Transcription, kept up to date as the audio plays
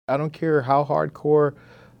I don't care how hardcore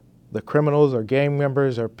the criminals or gang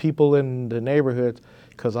members or people in the neighborhoods,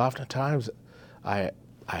 because oftentimes I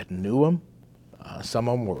knew them. Some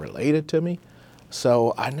of them were related to me.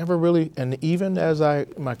 So I never really, and even as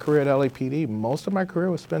my career at LAPD, most of my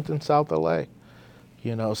career was spent in South LA,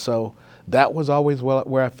 so that was always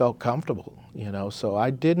where I felt comfortable, so I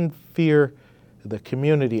didn't fear the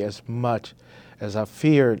community as much as I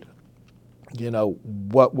feared,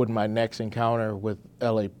 what would my next encounter with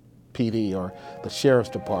LAPD or the Sheriff's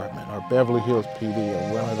Department or Beverly Hills PD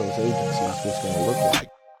or one of those agencies was going to look like.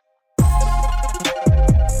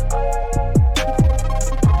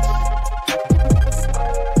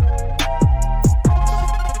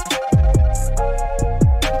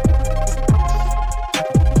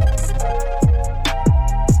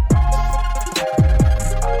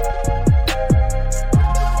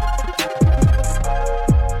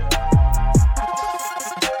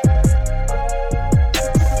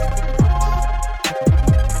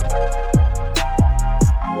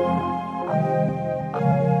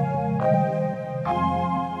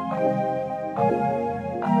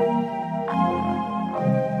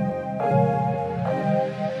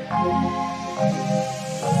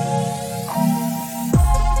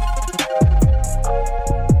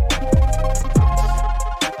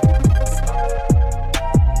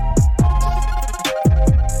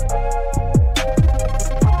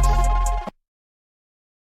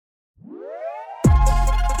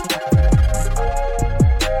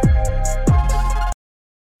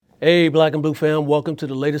 Hey, Black and Blue fam, welcome to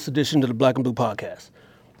the latest edition of the Black and Blue podcast.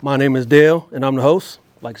 My name is Dale, and I'm the host,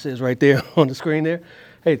 like it says right there on the screen there.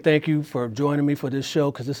 Hey, thank you for joining me for this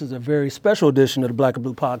show, because this is a very special edition of the Black and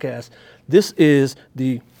Blue podcast. This is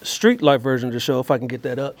the street life version of the show, if I can get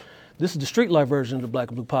that up. This is the street life version of the Black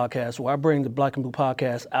and Blue podcast, where I bring the Black and Blue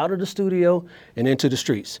podcast out of the studio and into the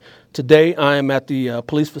streets. Today, I am at the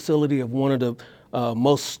police facility of one of the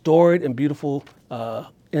most storied and beautiful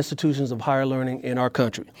institutions of higher learning in our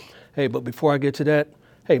country. Hey, but before I get to that,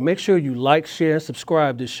 hey, make sure you like, share, and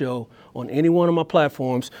subscribe this show on any one of my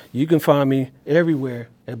platforms. You can find me everywhere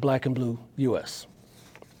at Black and Blue US.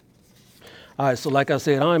 All right, so like I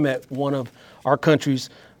said, I'm at one of our country's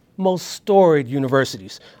most storied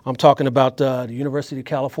universities. I'm talking about the University of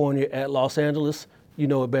California at Los Angeles. You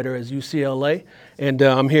know it better as UCLA. And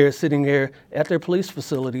I'm here sitting here at their police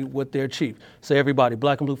facility with their chief. So everybody,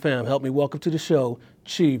 Black and Blue fam, help me welcome to the show,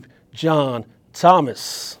 Chief John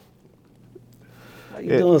Thomas. How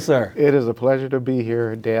you doing, sir? It is a pleasure to be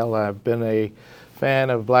here, Dale. I've been a fan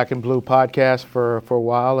of Black and Blue podcast for a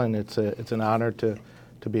while, and it's an honor to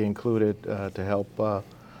be included to help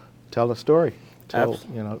tell a story.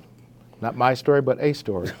 Not my story, but a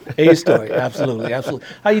story. A story, absolutely, absolutely.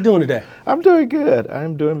 How you doing today? I'm doing good.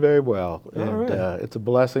 I'm doing very well. All and right. It's a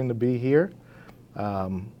blessing to be here.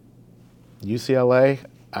 UCLA,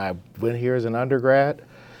 I went here as an undergrad,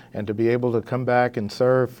 and to be able to come back and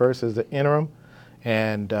serve first as the interim,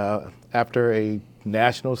 and after a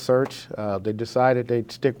national search, they decided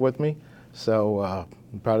they'd stick with me. So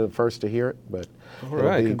I'm probably the first to hear it, but all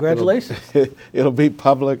right, congratulations. It'll be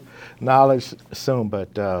public knowledge soon,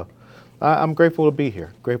 but I'm grateful to be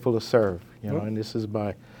here, grateful to serve, and this is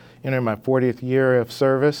entering my 40th year of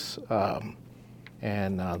service,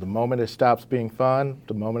 and the moment it stops being fun,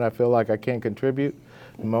 the moment I feel like I can't contribute,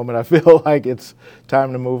 the moment I feel like it's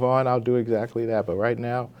time to move on, I'll do exactly that. But right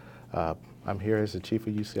now, I'm here as the chief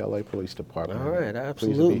of UCLA Police Department. All right, Pleased to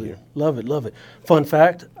be absolutely. here. Love it, love it. Fun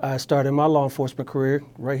fact, I started my law enforcement career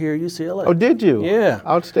right here at UCLA. Oh, did you? Yeah.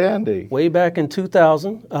 Outstanding. Way back in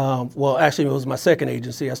 2000. Well, actually, it was my second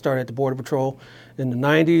agency. I started at the Border Patrol in the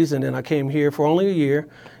 90s, and then I came here for only a year.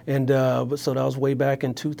 And so that was way back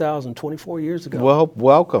in 2000, 24 years ago. Well,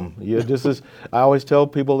 welcome. I always tell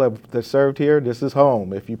people that served here, this is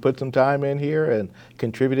home. If you put some time in here and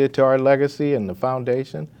contributed to our legacy and the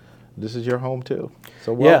foundation, this is your home too.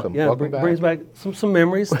 So welcome. Yeah, Welcome back. brings back some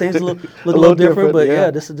memories. Things look a little different, but yeah.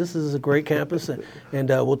 this is a great campus, and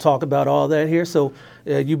we'll talk about all that here. So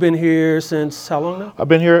you've been here since how long now? I've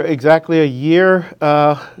been here exactly a year,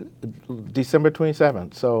 December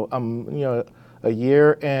 27th. So I'm a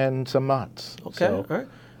year and some months. Okay, So, all right.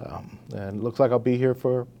 And it looks like I'll be here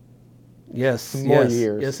for Yes, more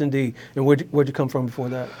years. Yes, indeed. And where'd you come from before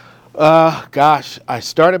that? Gosh, I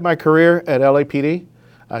started my career at LAPD.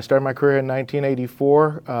 I started my career in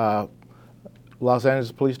 1984, Los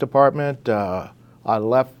Angeles Police Department. I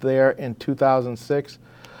left there in 2006,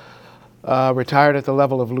 retired at the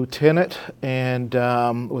level of lieutenant, and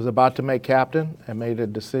was about to make captain. I made a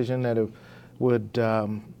decision that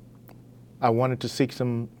I wanted to seek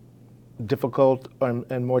some difficult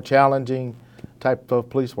and more challenging type of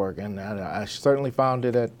police work, and I certainly found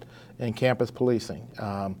it in campus policing.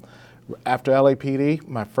 After LAPD,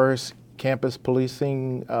 my first campus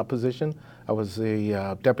policing position, I was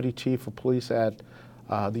the deputy chief of police at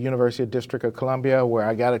the University of District of Columbia, where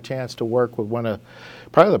I got a chance to work with one of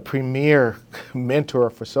probably the premier mentor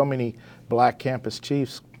for so many black campus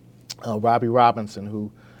chiefs, Robbie Robinson,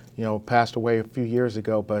 who passed away a few years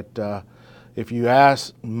ago. But if you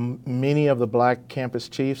ask many of the black campus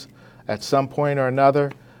chiefs, at some point or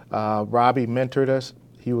another, Robbie mentored us.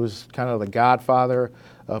 He was kind of the godfather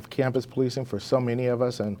of campus policing for so many of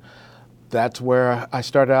us, and that's where I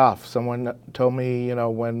started off. Someone told me,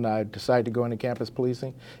 when I decided to go into campus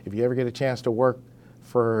policing, if you ever get a chance to work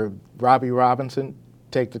for Robbie Robinson,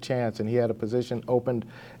 take the chance. And he had a position opened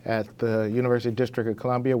at the University District of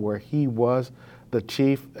Columbia where he was the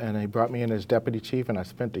chief, and he brought me in as deputy chief, and I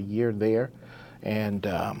spent a year there, and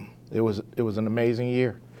it was an amazing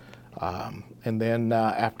year. And then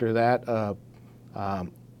after that,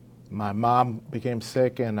 my mom became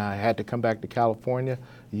sick, and I had to come back to California.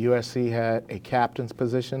 USC had a captain's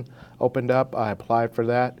position opened up. I applied for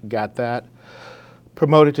that, got that,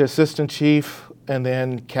 promoted to assistant chief, and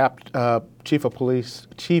then chief of police,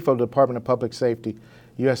 chief of the Department of Public Safety.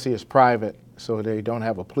 USC is private, so they don't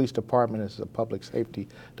have a police department. It's a public safety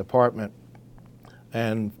department.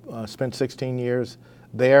 And spent 16 years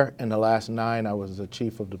there. In the last 9, I was the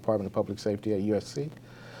chief of the Department of Public Safety at USC.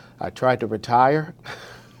 I tried to retire.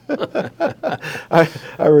 I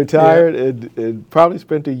retired and probably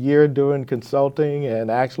spent a year doing consulting,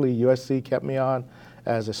 and actually USC kept me on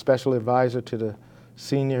as a special advisor to the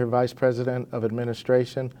Senior Vice President of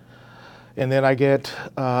Administration. And then I get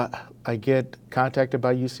contacted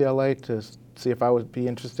by UCLA to see if I would be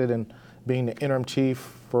interested in being the interim chief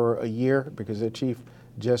for a year, because their chief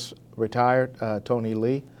just retired, Tony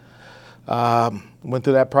Lee. Went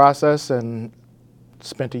through that process and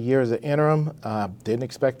spent a year as an interim. Didn't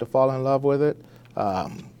expect to fall in love with it.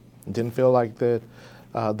 Didn't feel like that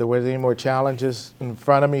there was any more challenges in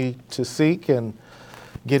front of me to seek and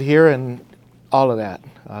get here, and all of that.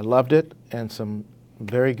 I loved it, and some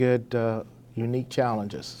very good, unique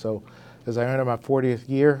challenges. So as I enter my 40th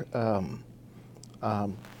year,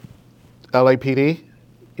 LAPD,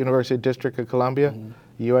 University of District of Columbia,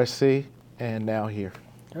 USC, and now here.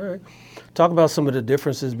 All right. Talk about some of the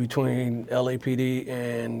differences between LAPD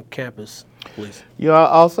and campus police. Yeah,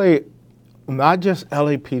 I'll say not just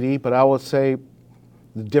LAPD, but I would say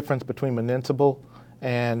the difference between municipal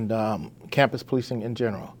and campus policing in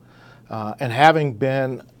general. And having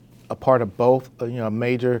been a part of both,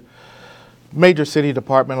 major city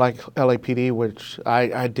department like LAPD, which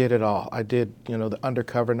I did it all. I did, the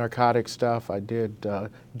undercover narcotic stuff. I did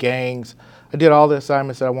gangs. I did all the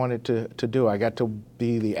assignments that I wanted to do. I got to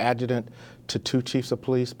be the adjutant to 2 chiefs of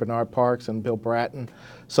police, Bernard Parks and Bill Bratton.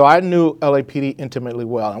 So I knew LAPD intimately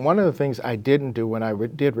well. And one of the things I didn't do when I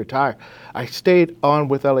did retire, I stayed on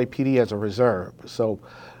with LAPD as a reserve. So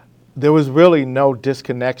there was really no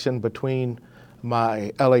disconnection between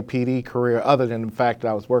my LAPD career, other than the fact that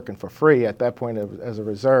I was working for free at that point as a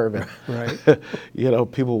reserve. And,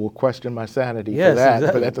 right. People will question my sanity yes, for that,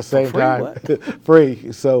 exactly. But at the same free, time,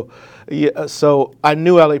 free. So, so I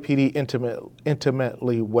knew LAPD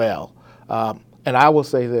intimately well. And I will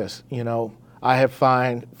say this, I have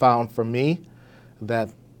found for me that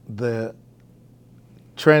the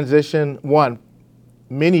transition,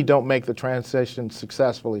 many don't make the transition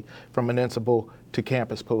successfully from municipal to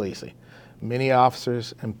campus policing. Many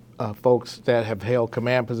officers and folks that have held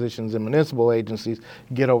command positions in municipal agencies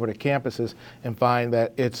get over to campuses and find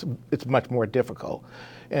that it's much more difficult.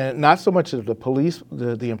 And not so much of the police,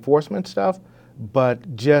 the enforcement stuff,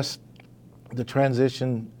 but just the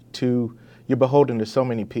transition to, you're beholden to so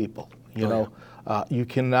many people. You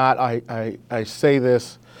cannot, I say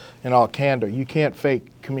this in all candor, you can't fake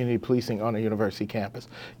community policing on a university campus.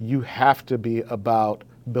 You have to be about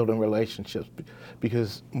building relationships,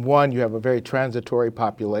 because one, you have a very transitory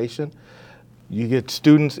population. You get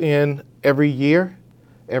students in every year,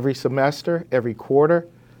 every semester, every quarter,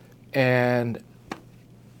 and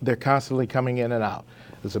they're constantly coming in and out.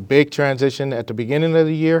 There's a big transition at the beginning of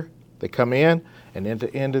the year, they come in, and at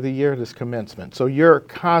the end of the year, there's commencement. So you're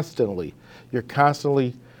constantly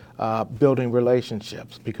building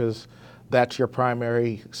relationships, because that's your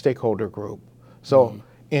primary stakeholder group. So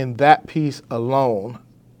in that piece alone,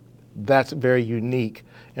 that's very unique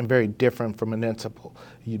and very different from municipal.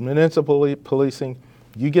 Municipal policing,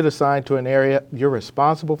 you get assigned to an area, you're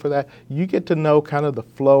responsible for that. You get to know kind of the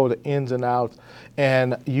flow, the ins and outs,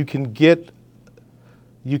 and you can get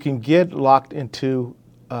locked into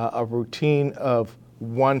a routine of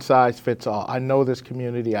one size fits all. I know this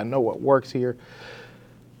community. I know what works here.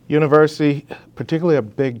 University, particularly a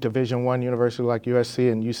big Division I university like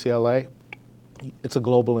USC and UCLA, it's a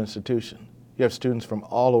global institution. You have students from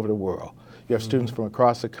all over the world. You have students from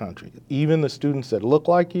across the country. Even the students that look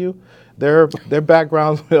like you, their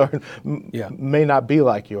backgrounds may not be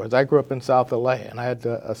like yours. I grew up in South LA, and I had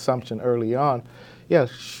the assumption early on, yeah,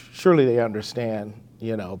 surely they understand,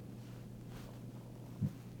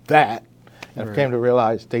 that. And I came to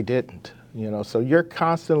realize they didn't. So you're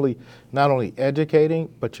constantly not only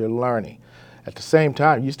educating, but you're learning. At the same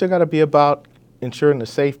time, you still got to be about ensuring the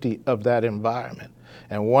safety of that environment.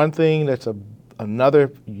 And one thing that's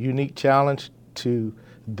another unique challenge to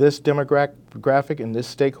this demographic and this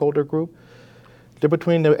stakeholder group, they're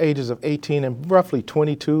between the ages of 18 and roughly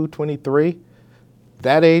 22, 23.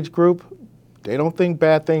 That age group, they don't think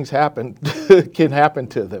bad things can happen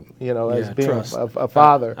to them, as being a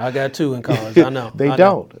father. I got two in college, I know. They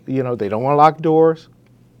don't. They don't want to lock doors.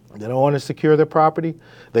 They don't want to secure their property.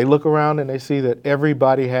 They look around and they see that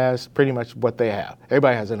everybody has pretty much what they have.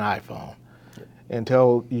 Everybody has an iPhone.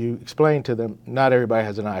 Until you explain to them, not everybody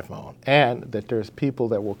has an iPhone, and that there's people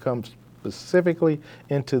that will come specifically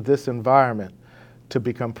into this environment to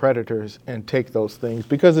become predators and take those things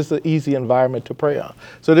because it's an easy environment to prey on.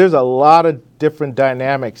 So there's a lot of different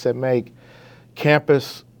dynamics that make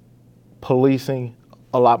campus policing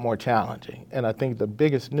a lot more challenging. And I think the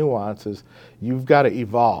biggest nuance is you've got to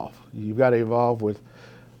evolve. You've got to evolve with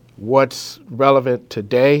what's relevant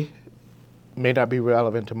today may not be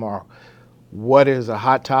relevant tomorrow. What is a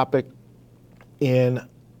hot topic in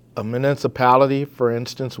a municipality, for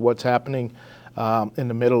instance, what's happening in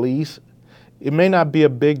the Middle East? It may not be a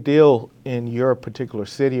big deal in your particular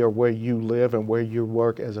city or where you live and where you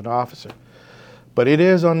work as an officer, but it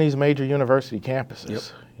is on these major university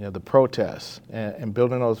campuses. The protests and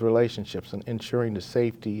building those relationships and ensuring the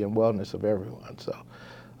safety and wellness of everyone. So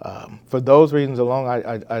for those reasons alone,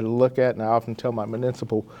 I look at, and I often tell my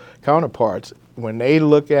municipal counterparts, when they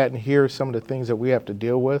look at and hear some of the things that we have to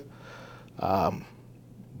deal with,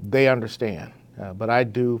 they understand. But I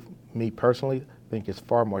do, me personally, think it's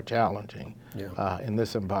far more challenging in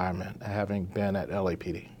this environment, having been at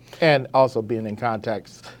LAPD. And also being in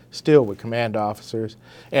contact still with command officers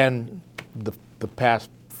and the past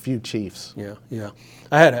few chiefs. Yeah.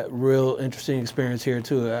 I had a real interesting experience here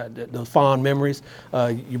too. Those fond memories.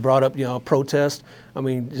 You brought up, protest. I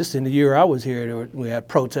mean, just in the year I was here, we had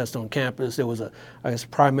protests on campus. There was I guess,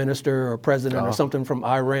 prime minister or president or something from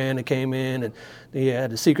Iran that came in, and they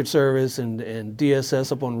had the Secret Service and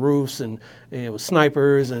DSS up on roofs, and it was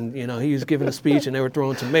snipers, and he was giving a speech, and they were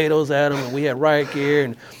throwing tomatoes at him, and we had riot gear,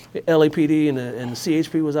 and LAPD and the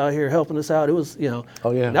CHP was out here helping us out. It was,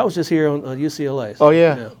 that was just here on UCLA.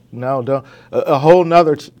 So, No, don't. A whole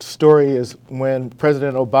nother story is when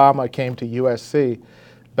President Obama came to USC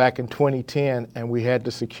back in 2010, and we had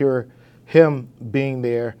to secure him being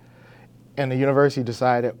there, and the university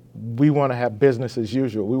decided we want to have business as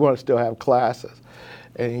usual. We want to still have classes.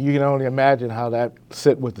 And you can only imagine how that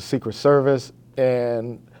sit with the Secret Service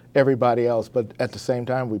and everybody else, but at the same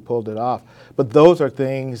time, we pulled it off. But those are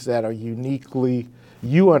things that are uniquely,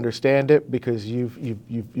 you understand it because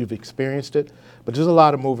you've experienced it, but there's a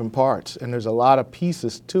lot of moving parts, and there's a lot of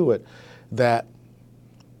pieces to it that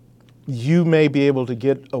you may be able to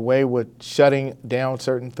get away with shutting down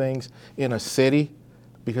certain things in a city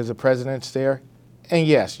because the president's there. And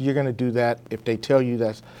yes, you're going to do that if they tell you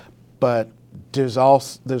that, but there's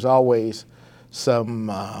always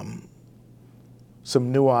some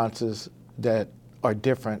nuances that are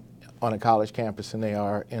different on a college campus than they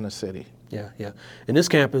are in a city. Yeah. And this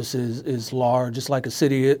campus is large, just like a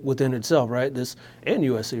city within itself, right? This and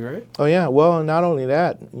USC, right? Oh yeah. Well, and not only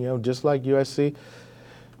that, just like USC,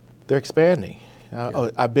 they're expanding.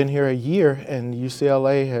 I've been here a year, and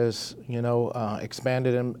UCLA has,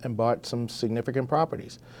 expanded and bought some significant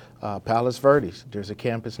properties. Palos Verdes, there's a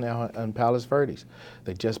campus now in Palos Verdes.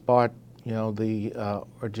 They just bought,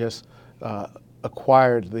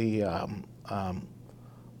 acquired the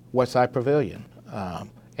Westside Pavilion.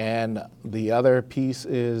 And the other piece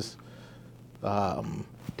is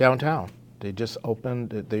downtown. They just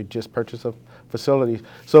purchased a facility.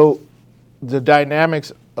 So the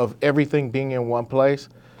dynamics of everything being in one place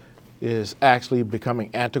is actually becoming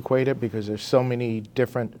antiquated because there's so many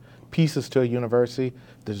different pieces to a university.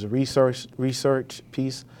 There's a research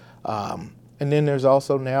piece, and then there's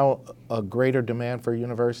also now a greater demand for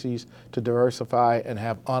universities to diversify and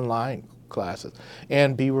have online classes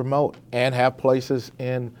and be remote and have places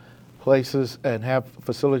and have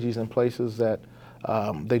facilities in places that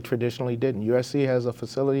they traditionally didn't. USC has a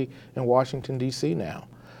facility in Washington, D.C. now.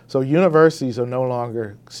 So universities are no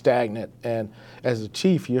longer stagnant, and as a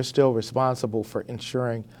chief, you're still responsible for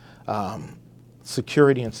ensuring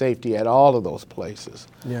security and safety at all of those places.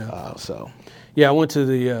 Yeah. So. Yeah, I went to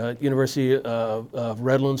the University of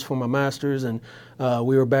Redlands for my master's, and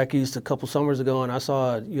we were back east a couple summers ago, and I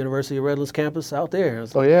saw a University of Redlands campus out there. I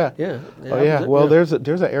was like, Yeah. Yeah. Oh yeah. Well, there's an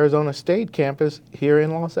Arizona State campus here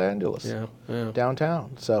in Los Angeles. Yeah.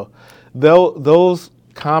 Downtown. So, those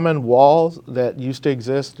common walls that used to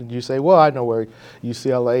exist, and you say, well, I know where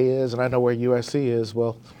UCLA is, and I know where USC is.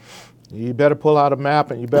 Well, you better pull out a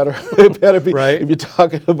map, and you better it better be Right. if you're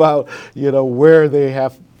talking about where they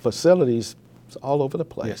have facilities. It's all over the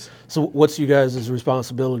place. Yes. So what's you guys'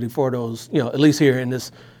 responsibility for those, at least here in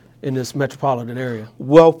this metropolitan area?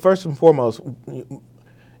 Well, first and foremost,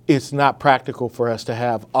 it's not practical for us to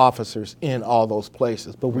have officers in all those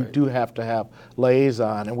places, but we do have to have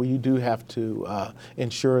liaison, and we do have to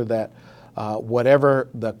ensure that whatever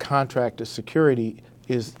the contracted security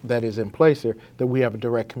is that is in place here, that we have a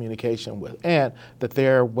direct communication with, and that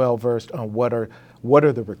they're well versed on what are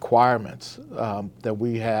the requirements that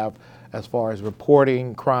we have as far as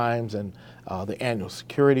reporting crimes and the annual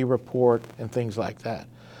security report and things like that.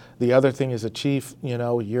 The other thing is, a chief,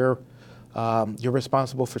 you're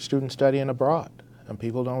responsible for students studying abroad, and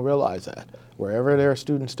people don't realize that. Wherever there are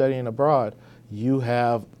students studying abroad, you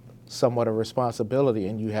have somewhat of responsibility,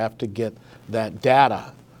 and you have to get that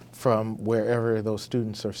data from wherever those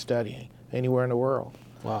students are studying, anywhere in the world.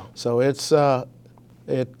 Wow. So it's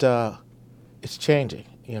changing,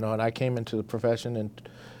 and I came into the profession in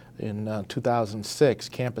 2006,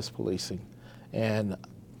 campus policing, and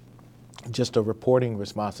just a reporting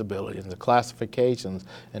responsibility and the classifications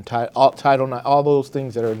and Title IX, all those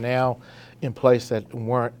things that are now in place that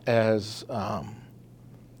weren't as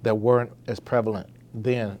prevalent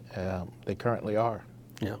then. They currently are.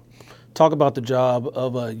 Yeah. Talk about the job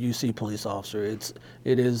of a UC police officer. It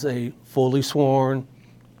is a fully sworn.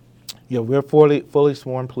 Yeah, we're fully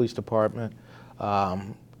sworn police department.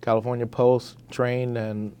 California Post trained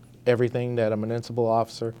and everything that a municipal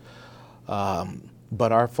officer,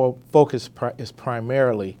 but our focus is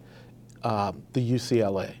primarily the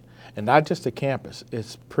UCLA, and not just the campus.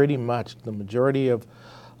 It's pretty much the majority of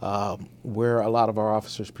where a lot of our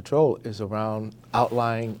officers patrol is around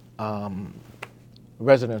outlying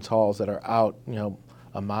residence halls that are out,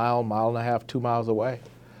 a mile and a half, 2 miles away.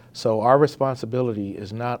 So our responsibility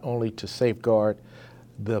is not only to safeguard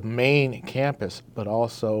the main campus, but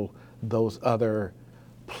also those other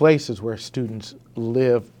places where students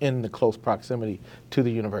live in the close proximity to the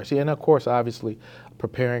university. And of course, obviously,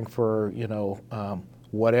 preparing for,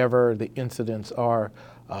 whatever the incidents are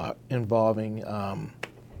involving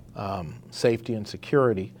safety and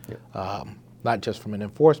security, not just from an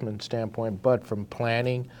enforcement standpoint, but from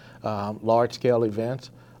planning large-scale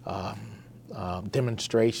events,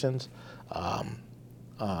 demonstrations,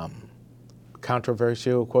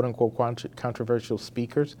 controversial, quote-unquote, controversial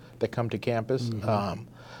speakers that come to campus. Mm-hmm.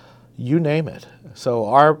 You name it. So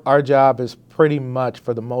our job is pretty much,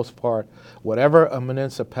 for the most part, whatever a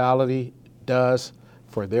municipality does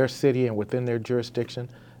for their city and within their jurisdiction,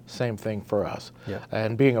 same thing for us. Yeah.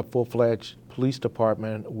 And being a full-fledged police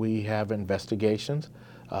department, we have investigations.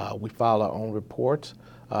 We file our own reports,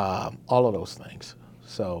 all of those things.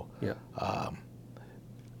 So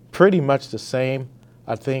pretty much the same,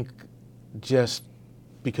 I think, just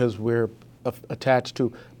because we're attached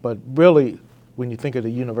to, but really, when you think of the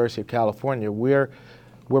University of California, we're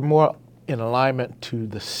more in alignment to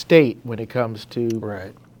the state when it comes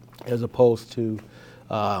to, as opposed to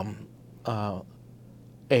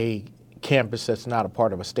a campus that's not a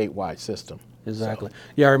part of a statewide system. Exactly. So.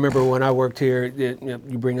 Yeah, I remember when I worked here,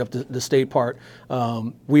 you bring up the state part.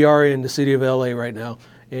 We are in the city of LA right now,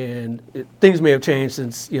 and things may have changed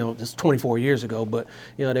since, just 24 years ago, but,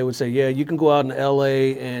 they would say, yeah, you can go out in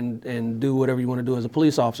LA and do whatever you want to do as a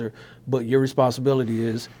police officer, but your responsibility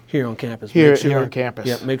is here on campus. Here on campus.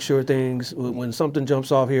 Yeah, make sure things, when something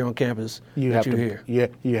jumps off here on campus, you're here. Yeah,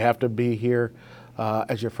 you have to be here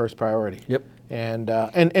as your first priority. Yep. And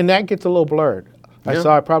that gets a little blurred. I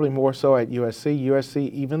saw it probably more so at USC.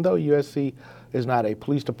 USC, even though USC is not a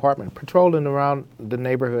police department, patrolling around the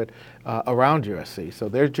neighborhood around USC. So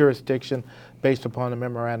their jurisdiction, based upon the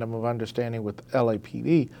memorandum of understanding with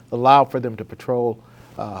LAPD, allowed for them to patrol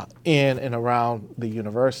in and around the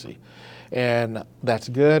university. And that's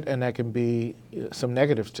good, and that can be some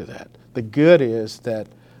negatives to that. The good is that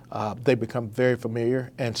they become very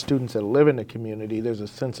familiar, and students that live in the community, there's a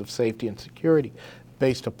sense of safety and security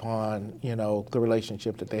based upon, the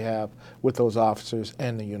relationship that they have with those officers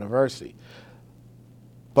and the university.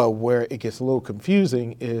 But where it gets a little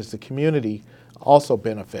confusing is the community also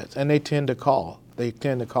benefits, and they tend to call. They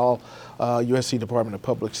tend to call USC Department of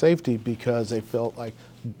Public Safety because they felt like,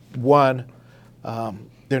 one,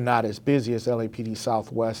 they're not as busy as LAPD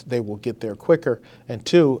Southwest. They will get there quicker. And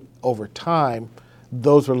two, over time,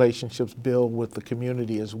 those relationships build with the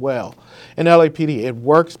community as well. In LAPD, it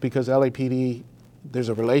works because LAPD, there's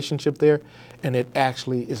a relationship there, and it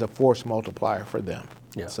actually is a force multiplier for them.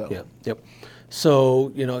 Yeah, So. yeah, yep.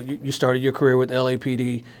 So, you started your career with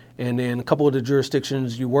LAPD, and then a couple of the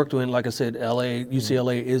jurisdictions you worked in, like I said, LA,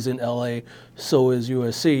 UCLA is in LA, so is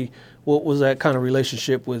USC. What was that kind of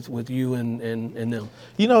relationship with you and them?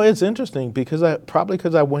 It's interesting because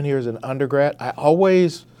because I went here as an undergrad, I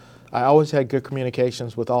always had good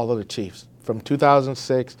communications with all of the chiefs. From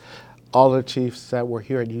 2006, all the chiefs that were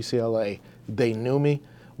here at UCLA, they knew me.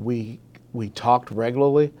 We talked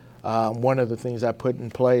regularly. One of the things I put in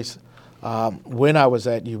place when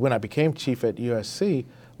I became chief at USC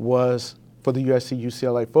was for the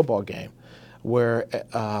USC-UCLA football game, where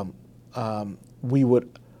we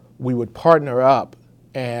would partner up,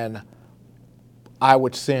 and I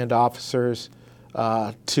would send officers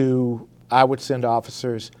to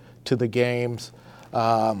the games.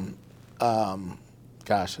 I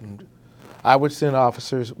would send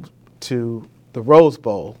officers to the Rose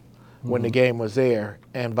Bowl when the game was there,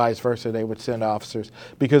 and vice versa. They would send officers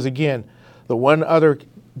because, again, the one other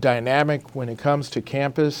dynamic when it comes to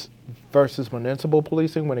campus versus municipal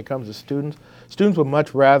policing, when it comes to students would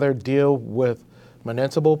much rather deal with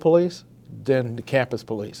municipal police than the campus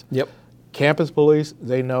police. Yep. Campus police,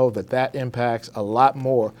 they know that impacts a lot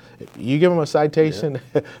more. If you give them a citation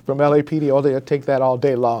from LAPD, they'll take that all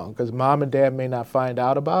day long because mom and dad may not find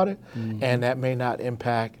out about it, and that may not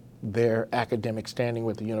impact their academic standing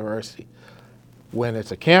with the university. When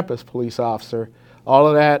it's a campus police officer, all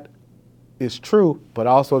of that is true, but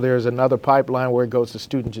also there's another pipeline where it goes to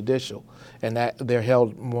student judicial, and that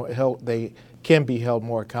they can be held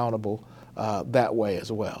more accountable that way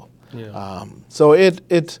as well. Yeah. So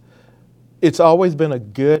it's always been a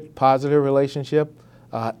good, positive relationship.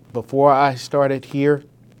 Before I started here,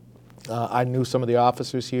 I knew some of the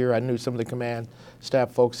officers here. I knew some of the command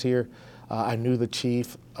staff folks here. I knew the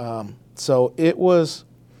chief. So it was,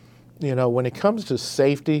 when it comes to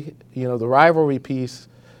safety, the rivalry piece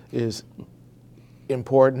is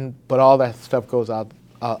important, but all that stuff goes out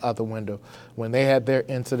the window. When they had their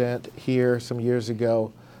incident here some years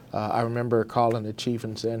ago, I remember calling the chief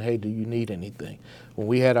and saying, "Hey, do you need anything?" When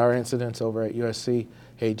we had our incidents over at USC,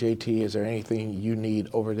 "Hey, JT, is there anything you need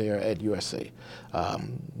over there at USC?"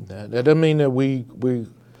 That doesn't mean that we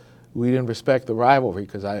didn't respect the rivalry,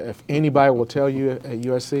 because if anybody will tell you at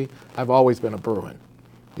USC, I've always been a Bruin.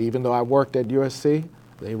 Even though I worked at USC,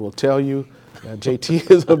 they will tell you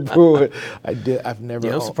JT is a Bruin. I've never.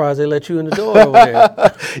 Yeah, I'm surprised they let you in the door over there.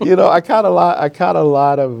 I caught a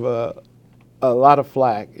lot of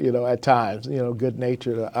flack, at times, good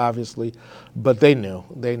natured, obviously, but they knew.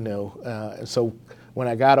 So when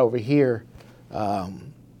I got over here,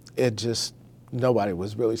 nobody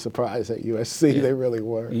was really surprised at USC. Yeah. They really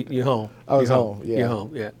were. You're home. I was home. Yeah. You're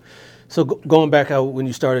home. Yeah. So going back when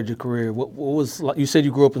you started your career, what was you said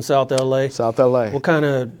you grew up in South LA? South LA. What kind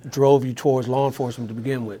of drove you towards law enforcement to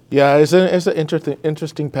begin with? Yeah, it's an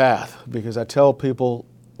interesting path, because I tell people,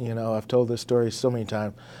 I've told this story so many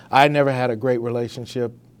times. I never had a great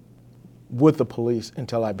relationship with the police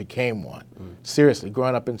until I became one. Seriously,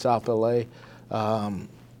 growing up in South LA,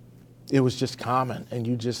 it was just common, and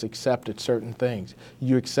you just accepted certain things.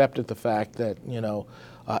 You accepted the fact that,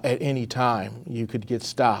 at any time you could get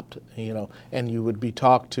stopped, and you would be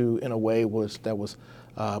talked to in a way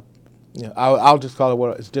I'll just call it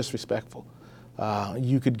what it's disrespectful.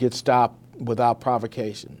 You could get stopped without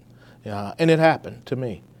provocation, and it happened to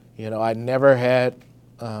me. I never had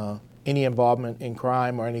any involvement in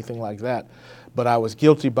crime or anything like that, but I was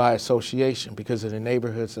guilty by association because of the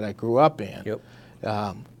neighborhoods that I grew up in. Yep.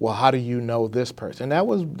 Well, how do you know this person? And that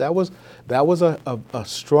was a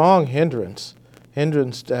strong hindrance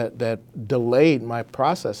that delayed my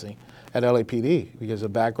processing at LAPD, because a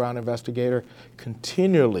background investigator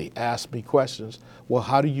continually asked me questions. Well,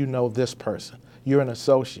 how do you know this person? You're an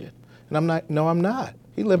associate. And I'm not. No, I'm not.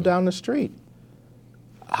 He lived down the street.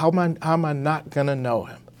 How am I not gonna know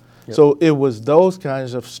him? Yep. So it was those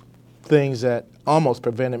kinds of things that almost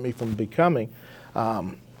prevented me from coming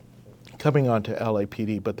onto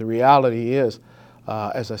LAPD. But the reality is,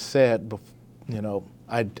 as I said,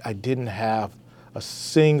 I didn't have a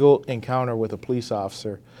single encounter with a police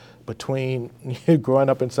officer between growing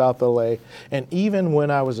up in South LA and even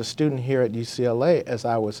when I was a student here at UCLA, as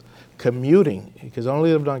I was commuting, because I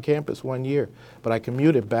only lived on campus 1 year, but I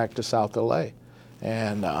commuted back to South LA.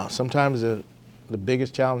 And sometimes the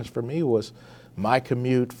biggest challenge for me was my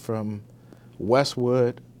commute from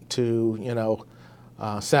Westwood to,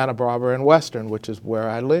 Santa Barbara and Western, which is where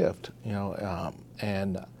I lived,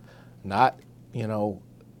 and not,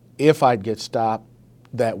 if I'd get stopped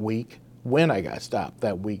that week, when I got stopped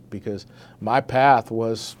that week, because my path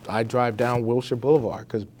was I'd drive down Wilshire Boulevard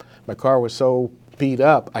because my car was so beat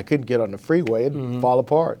up I couldn't get on the freeway, it'd fall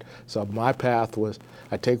apart. So my path was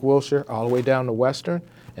I take Wilshire all the way down to Western,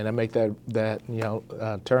 and I make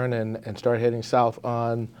that turn and start heading south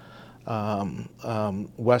on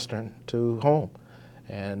Western to home.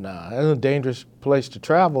 And it's a dangerous place to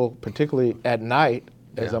travel, particularly at night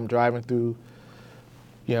as I'm driving through,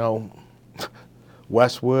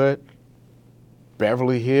 Westwood,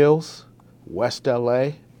 Beverly Hills, West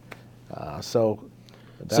LA. So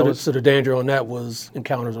the danger on that was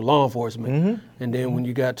encounters with law enforcement. And then when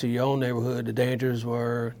you got to your own neighborhood, the dangers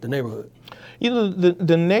were the neighborhood.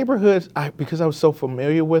 The neighborhoods, because I was so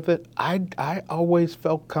familiar with it, I always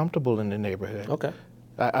felt comfortable in the neighborhood. Okay.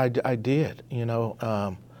 I did,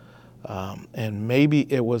 and maybe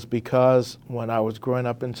it was because when I was growing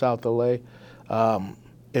up in South LA,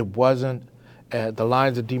 it wasn't the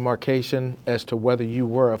lines of demarcation as to whether you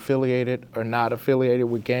were affiliated or not affiliated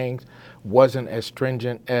with gangs wasn't as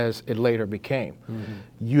stringent as it later became.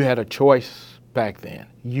 You had a choice back then.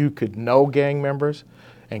 You could know gang members,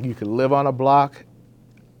 and you could live on a block,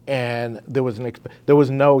 and there was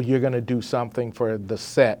no you're going to do something for the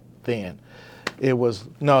set then. It was,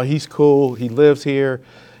 no, he's cool, he lives here,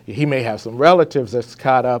 he may have some relatives that's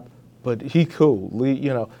caught up, but he's cool.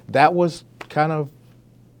 That was kind of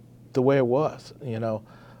the way it was,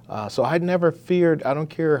 So I never feared, I don't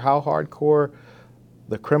care how hardcore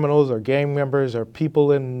the criminals or gang members or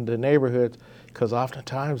people in the neighborhoods, because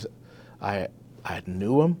oftentimes I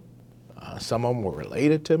knew them. Some of them were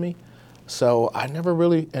related to me. So I never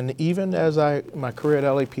really, and even as my career at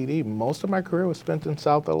LAPD, most of my career was spent in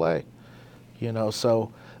South LA,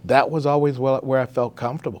 so that was always where I felt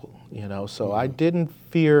comfortable, so I didn't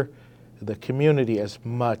fear the community as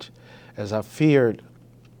much as I feared,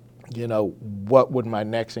 what would my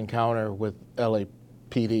next encounter with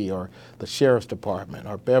LAPD or the Sheriff's Department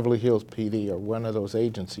or Beverly Hills PD or one of those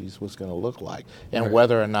agencies was going to look like, and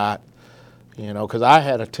whether or not, because I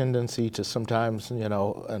had a tendency to sometimes,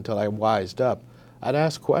 until I wised up, I'd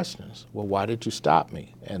ask questions. Well, why did you stop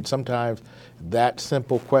me? And sometimes that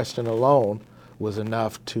simple question alone was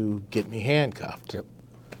enough to get me handcuffed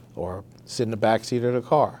or sit in the back seat of the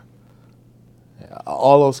car.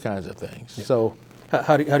 All those kinds of things. So,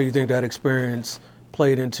 how do you think that experience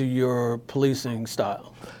played into your policing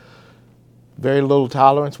style? Very little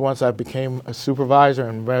tolerance. Once I became a supervisor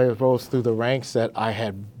and rose through the ranks, that I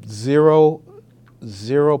had zero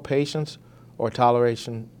patience or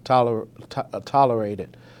tolerated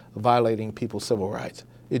violating people's civil rights.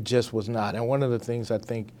 It just was not. And one of the things I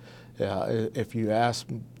think, if you ask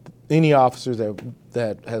any officers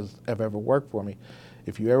that have ever worked for me,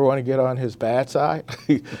 if you ever want to get on his bad side,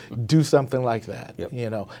 do something like that.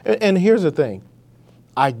 And here's the thing,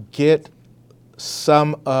 I get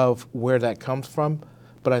some of where that comes from,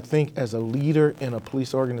 but I think as a leader in a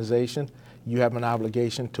police organization, you have an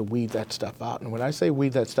obligation to weed that stuff out. And when I say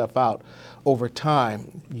weed that stuff out, over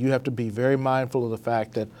time, you have to be very mindful of the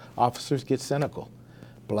fact that officers get cynical.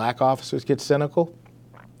 Black officers get cynical.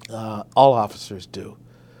 All officers do.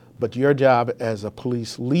 But your job as a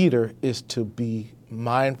police leader is to be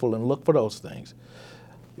mindful and look for those things.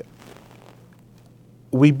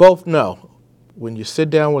 We both know when you sit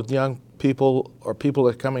down with young people or people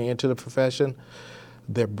that are coming into the profession,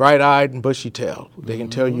 they're bright-eyed and bushy-tailed. They can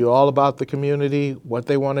tell you all about the community, what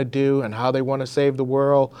they want to do, and how they want to save the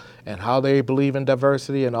world, and how they believe in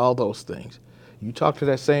diversity and all those things. You talk to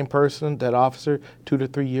that same person, that officer, 2 to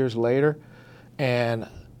 3 years later, and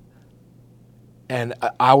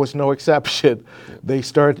I was no exception. You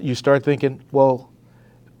start thinking, well,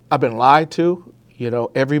 I've been lied to.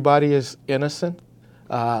 Everybody is innocent.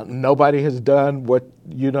 Nobody has done what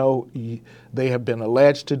they have been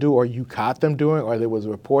alleged to do, or you caught them doing, or it was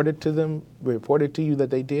reported to you that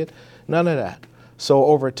they did. None of that. So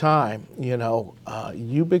over time,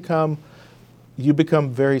 you become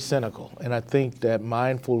very cynical, and I think that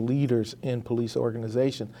mindful leaders in police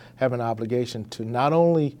organization have an obligation to not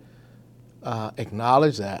only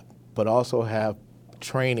acknowledge that, but also have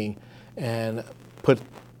training and put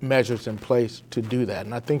measures in place to do that.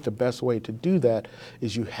 And I think the best way to do that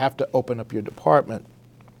is you have to open up your department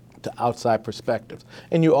to outside perspectives.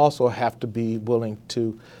 And you also have to be willing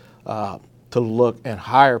to look and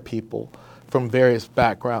hire people from various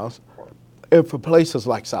backgrounds and for places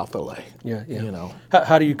like South LA. Yeah. You know.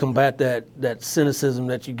 How do you combat that cynicism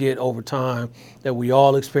that you get over time that we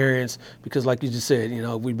all experience? Because like you just said,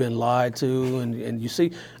 we've been lied to, and you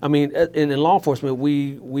see, I mean, in law enforcement,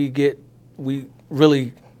 we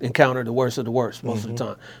really encounter the worst of the worst most of the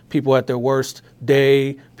time. People at their worst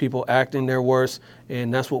day, people acting their worst,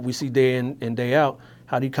 and that's what we see day in and day out.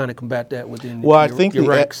 How do you kind of combat that within your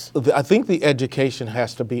ranks? I think the education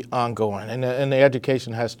has to be ongoing, and the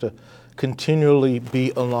education has to continually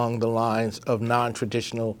be along the lines of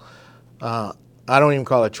non-traditional, I don't even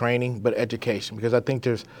call it training, but education, because I think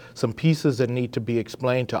there's some pieces that need to be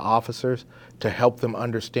explained to officers to help them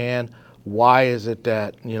understand why is it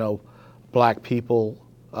that, black people,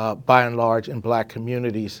 by and large, in black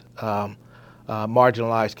communities,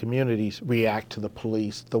 marginalized communities, react to the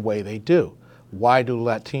police the way they do. Why do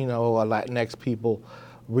Latino or Latinx people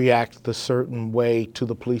react the certain way to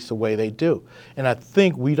the police the way they do? And I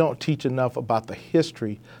think we don't teach enough about the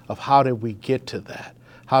history of how did we get to that?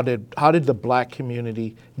 How did the black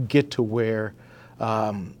community get to where,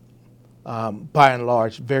 by and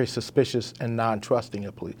large, very suspicious and non-trusting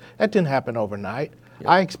of police? That didn't happen overnight. Yep.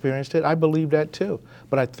 I experienced it. I believe that too.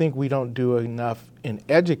 But I think we don't do enough in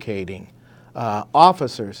educating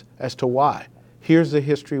officers as to why. Here's the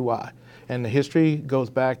history why. And the history goes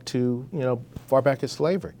back to, far back as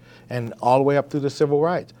slavery and all the way up through the civil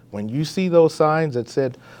rights. When you see those signs that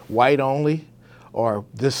said white only or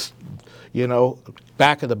this,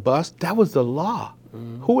 back of the bus, that was the law.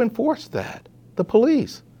 Mm-hmm. Who enforced that? The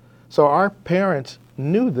police. So our parents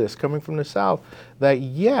knew this coming from the South, that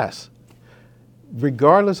yes,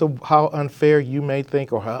 regardless of how unfair you may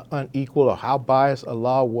think or how unequal or how biased a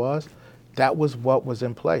law was, that was what was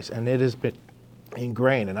in place. And it has been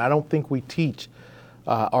ingrained. And I don't think we teach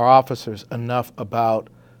our officers enough about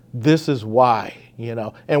this is why,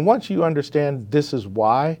 And once you understand this is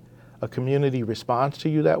why a community responds to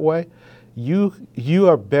you that way, you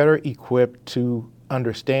are better equipped to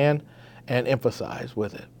understand and emphasize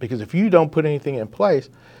with it. Because if you don't put anything in place,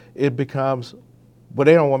 it becomes, well,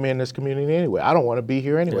 they don't want me in this community anyway. I don't want to be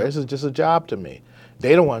here anyway. Yeah. This is just a job to me.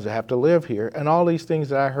 They're the ones that have to live here. And all these things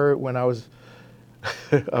that I heard when I was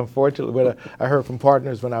unfortunately, but I heard from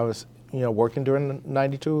partners when I was, working during the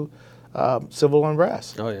 '92 civil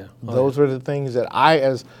unrest. Those were the things that I,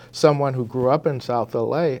 as someone who grew up in South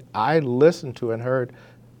LA, I listened to and heard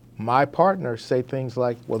my partners say things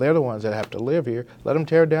like, well, they're the ones that have to live here. Let them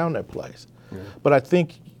tear down their place. Yeah. But I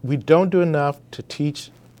think we don't do enough to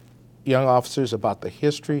teach young officers about the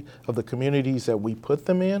history of the communities that we put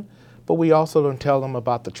them in, but we also don't tell them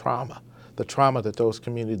about the trauma that those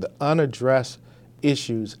communities, the unaddressed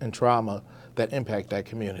issues and trauma that impact that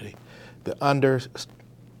community, the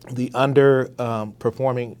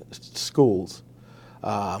underperforming schools,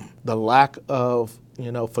 the lack of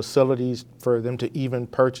facilities for them to even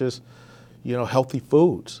purchase healthy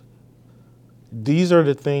foods. These are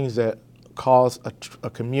the things that cause a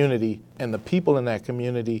community and the people in that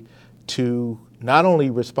community to not only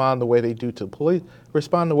respond the way they do to the police,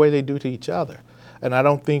 respond the way they do to each other. And I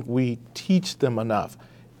don't think we teach them enough.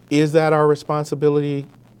 Is that our responsibility?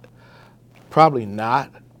 Probably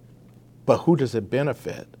not. But who does it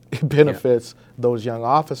benefit? It benefits those young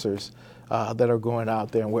officers that are going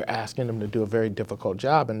out there, and we're asking them to do a very difficult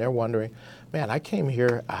job, and they're wondering, man, I came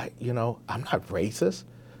here, I'm not racist.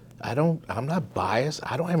 I'm not biased.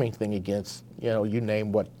 I don't have anything against, you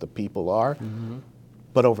name what the people are. Mm-hmm.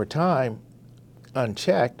 But over time,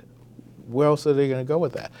 unchecked, where else are they going to go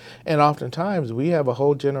with that? And oftentimes we have a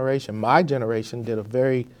whole generation. My generation did a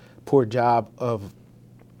very poor job of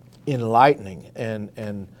enlightening and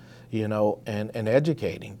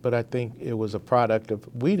educating. But I think it was a product of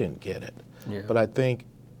we didn't get it. Yeah. But I think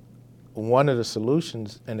one of the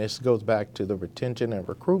solutions, and this goes back to the retention and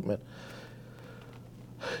recruitment,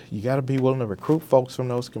 you got to be willing to recruit folks from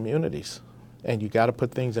those communities, and you got to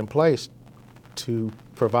put things in place to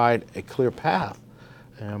provide a clear path.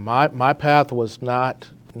 And my path was not,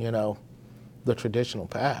 the traditional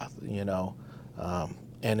path, and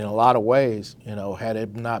in a lot of ways, had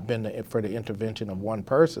it not been for the intervention of one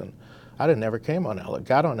person, I'd have never got on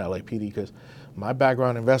LAPD, because my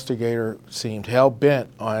background investigator seemed hell-bent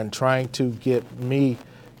on trying to get me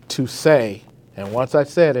to say, and once I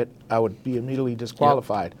said it, I would be immediately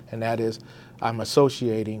disqualified, and that is I'm an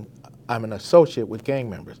associate with gang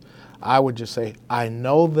members. I would just say, I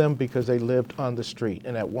know them because they lived on the street.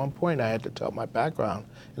 And at one point I had to tell my background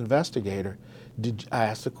investigator, I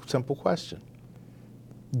asked a simple question.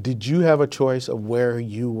 did you have a choice of where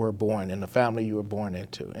you were born and the family you were born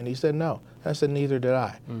into? And he said, no. I said, neither did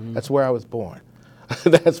I. That's where I was born.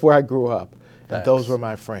 That's where I grew up. And those were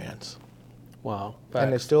my friends. Wow.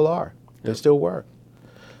 And they still are. They still were.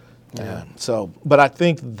 Yeah. But I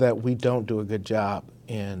think that we don't do a good job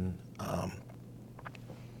in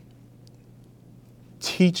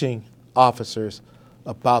teaching officers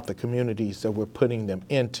about the communities that we're putting them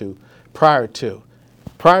into prior to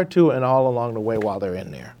and all along the way while they're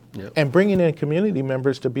in there. Yep. And bringing in community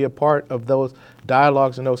members to be a part of those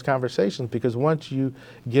dialogues and those conversations, because once you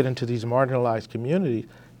get into these marginalized communities,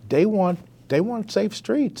 they want safe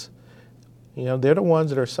streets. You know, they're the ones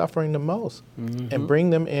that are suffering the most. And bring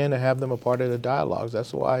them in and have them a part of the dialogues.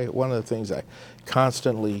 That's why one of the things I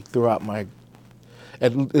constantly throughout my,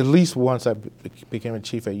 at least once I became a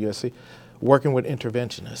chief at USC, working with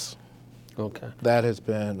interventionists. Okay. That has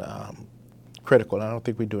been critical, and I don't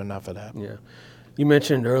think we do enough of that. Yeah. You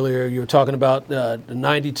mentioned earlier, you were talking about the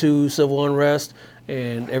 92 civil unrest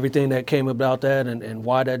and everything that came about that and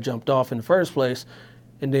why that jumped off in the first place.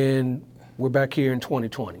 And then we're back here in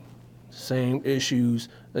 2020. Same issues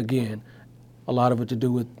again. A lot of it to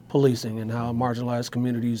do with policing and how marginalized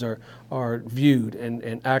communities are viewed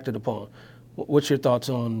and acted upon. What's your thoughts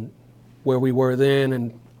on where we were then,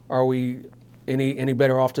 and are we any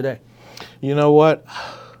better off today? You know what?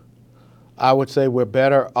 I would say we're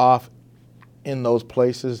better off in those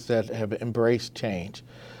places that have embraced change.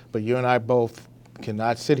 But you and I both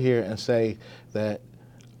cannot sit here and say that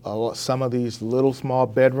some of these little small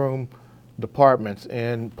bedroom departments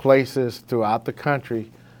in places throughout the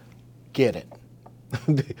country get it.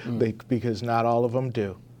 Because not all of them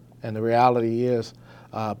do. And the reality is,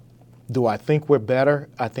 do I think we're better?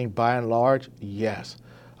 I think by and large, yes.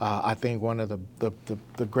 I think one of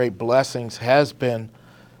the great blessings has been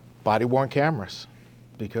body-worn cameras,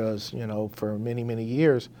 because, you know, for many, many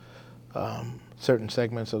years, certain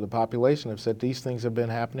segments of the population have said these things have been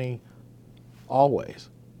happening always.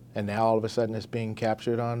 And now all of a sudden it's being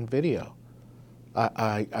captured on video.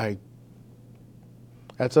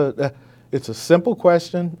 It's a simple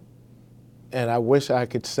question, and I wish I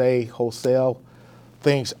could say wholesale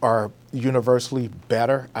things are universally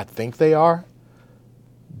better. I think they are,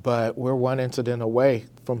 but we're one incident away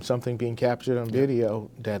from something being captured on video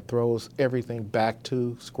that throws everything back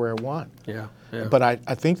to square one. Yeah. But I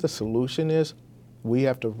think the solution is we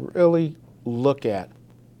have to really look at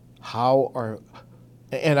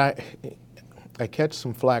and I catch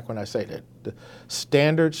some flack when I say that the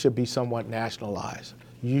standards should be somewhat nationalized.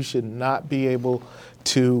 You should not be able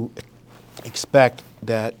to expect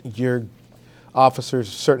that your officers,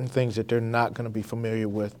 certain things that they're not going to be familiar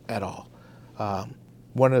with at all.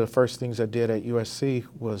 One of the first things I did at USC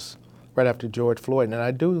was right after George Floyd, and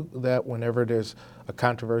I do that whenever there's a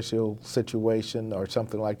controversial situation or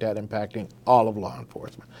something like that impacting all of law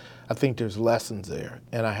enforcement. I think there's lessons there,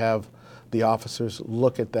 and I have the officers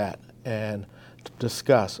look at that and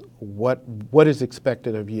discuss what is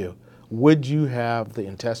expected of you. Would you have the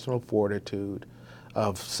intestinal fortitude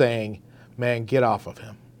of saying, man, get off of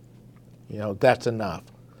him? You know, that's enough.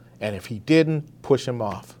 And if he didn't, push him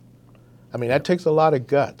off. I mean, that takes a lot of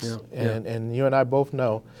guts. And you and I both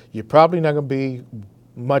know you're probably not going to be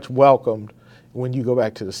much welcomed when you go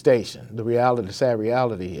back to the station. The sad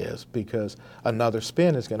reality is, because another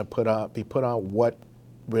spin is going to be put on what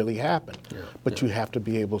really happened. But you have to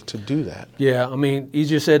be able to do that. Yeah, I mean,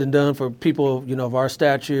 easier said than done for people, you know, of our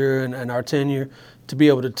stature and our tenure to be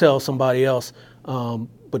able to tell somebody else.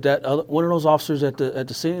 But that one of those officers at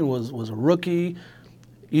the scene was a rookie.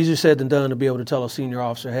 Easier said than done to be able to tell a senior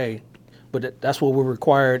officer, hey, but that's what we're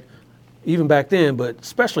required, even back then, but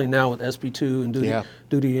especially now with SB2 and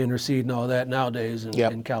duty to intercede and all that nowadays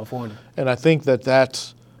in California. And I think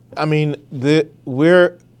that's, I mean,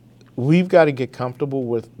 we've got to get comfortable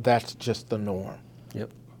with that's just the norm.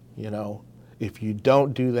 Yep. You know, if you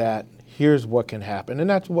don't do that, here's what can happen. And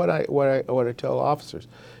that's what I tell officers.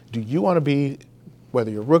 Do you want to be, whether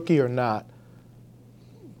you're rookie or not,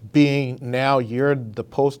 being now you're the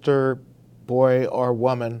poster boy or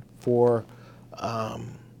woman for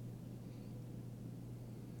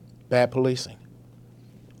bad policing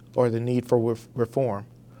or the need for reform,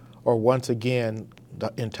 or once again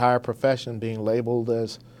the entire profession being labeled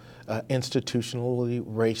as institutionally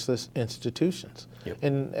racist institutions?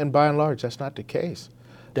 And by and large, that's not the case.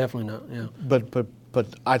 Definitely not. Yeah. But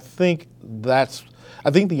I think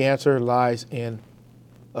the answer lies in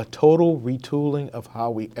a total retooling of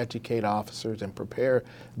how we educate officers and prepare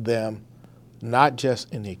them, not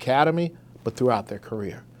just in the academy, but throughout their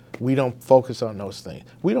career. We don't focus on those things.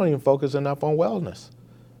 We don't even focus enough on wellness,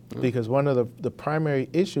 because one of the primary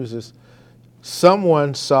issues is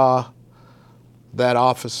someone saw that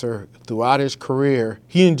officer throughout his career.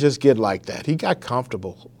 He didn't just get like that. He got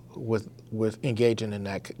comfortable with engaging in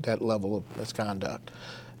that level of misconduct.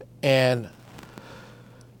 And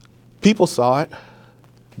people saw it,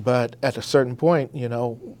 but at a certain point,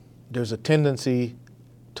 there's a tendency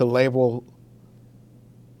to label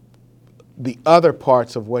the other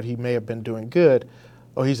parts of what he may have been doing good.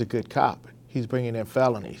 Oh, he's a good cop. He's bringing in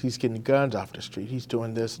felonies. He's getting guns off the street. He's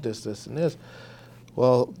doing this, and this.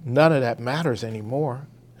 Well, none of that matters anymore.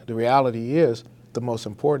 The reality is the most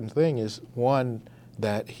important thing is, one,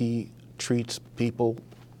 that he treats people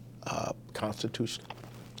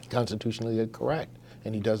constitutionally correct,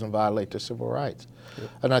 and he doesn't violate their civil rights. Yep.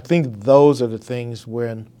 And I think those are the things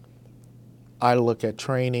when I look at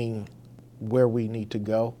training where we need to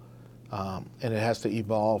go, and it has to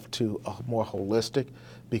evolve to a more holistic,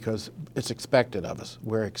 because it's expected of us.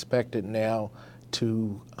 We're expected now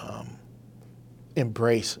to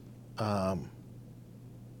embrace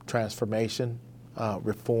transformation,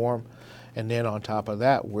 reform, and then on top of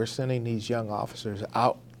that, we're sending these young officers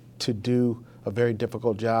out to do a very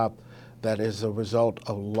difficult job that is a result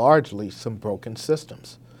of largely some broken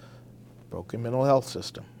systems, broken mental health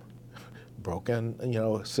system,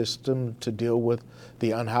 broken system to deal with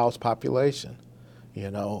the unhoused population,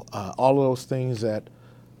 all of those things that,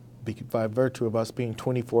 by virtue of us being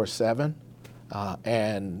 24/7,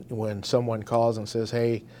 and when someone calls and says,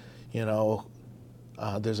 hey,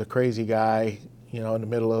 there's a crazy guy, in the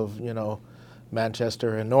middle of,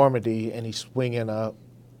 Manchester and Normandy, and he's swinging a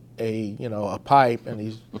pipe, and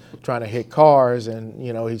he's trying to hit cars, and,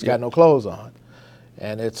 he's got no clothes on.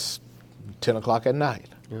 And it's 10 o'clock at night.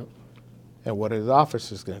 Yep. And what are the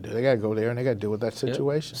officers going to do? They got to go there and they got to deal with that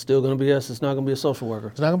situation. Yep. Still going to be us. It's not going to be a social worker.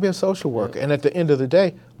 It's not going to be a social worker. Yep. And at the end of the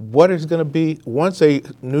day, what is going to be, once they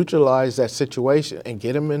neutralize that situation and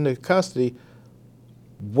get them into custody,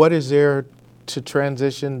 what is there to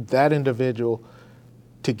transition that individual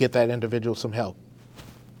to get that individual some help?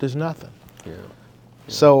 There's nothing. Yeah.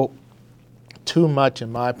 So too much,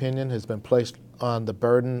 in my opinion, has been placed on the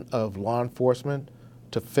burden of law enforcement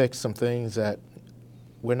to fix some things that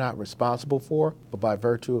we're not responsible for, but by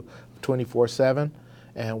virtue of 24/7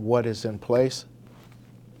 and what is in place.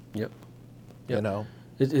 Yep.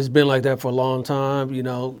 It's been like that for a long time.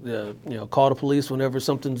 Call the police whenever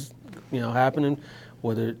something's happening,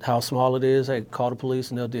 whether how small it is. Hey, call the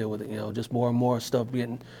police and they'll deal with it. Just more and more stuff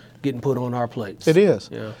getting put on our plates. It is.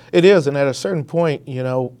 Yeah. It is, and at a certain point,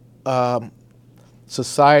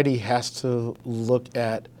 society has to look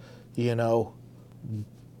at,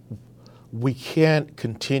 we can't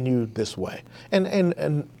continue this way.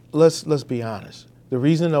 And let's be honest. The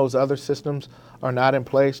reason those other systems are not in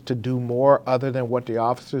place to do more other than what the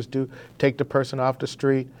officers do, take the person off the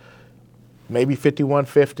street, maybe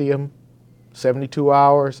 5150 them, 72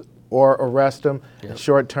 hours, or arrest them in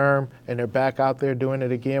short term, and they're back out there doing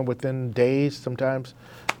it again within days, sometimes,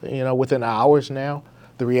 within hours now.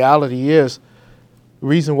 The reality is, the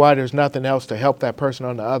reason why there's nothing else to help that person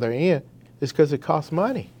on the other end is because it costs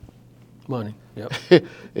money. Money, yep.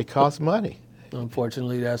 It costs money.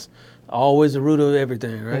 Unfortunately, that's always the root of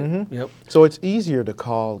everything, right? Mm-hmm. Yep. So it's easier to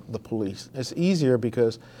call the police. It's easier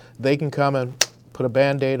because they can come and put a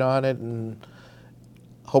Band-Aid on it and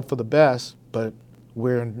hope for the best, but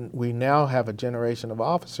we now have a generation of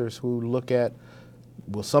officers who look at,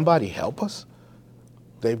 will somebody help us?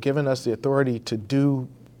 They've given us the authority to do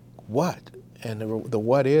what? And the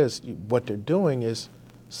what is, what they're doing is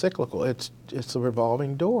cyclical. It's a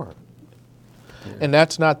revolving door. Yeah. And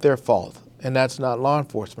that's not their fault, and that's not law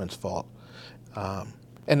enforcement's fault.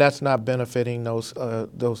 And that's not benefiting those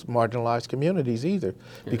marginalized communities either,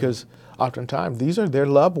 because oftentimes these are their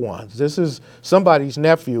loved ones. This is somebody's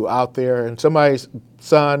nephew out there and somebody's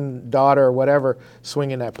son, daughter, or whatever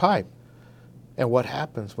swinging that pipe. And what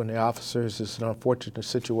happens when the officers, it's an unfortunate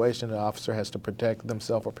situation, the officer has to protect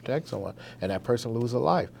themselves or protect someone, and that person loses a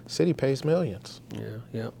life. City pays millions.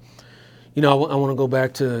 Yeah. I want to go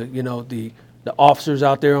back to, the officers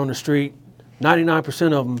out there on the street.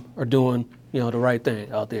 99% of them are doing, the right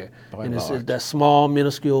thing out there. And it's that small,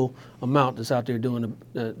 minuscule amount that's out there doing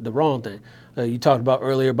the wrong thing. You talked about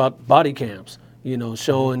earlier about body cams,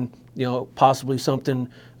 showing, possibly something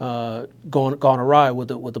gone awry with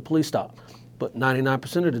the police stop. But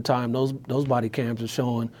 99% of the time, those body cams are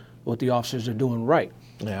showing what the officers are doing right.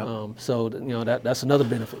 Yeah. So that's another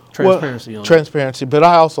benefit, transparency. Well, transparency, but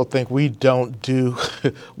I also think we don't do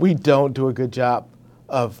a good job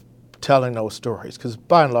of telling those stories, because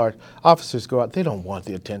by and large, officers go out, they don't want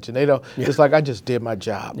the attention. They don't. Yeah. It's like, I just did my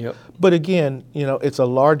job. Yep. But again, it's the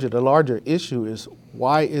larger issue is,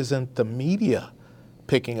 why isn't the media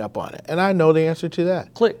picking up on it? And I know the answer to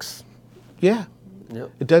that. Clicks. Yeah.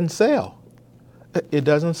 Yep. It doesn't sell. It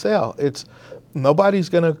doesn't sell. Nobody's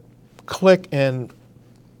going to click and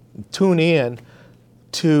tune in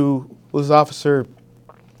to this officer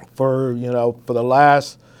for the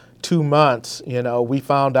last 2 months. We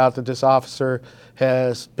found out that this officer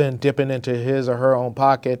has been dipping into his or her own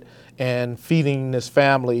pocket and feeding this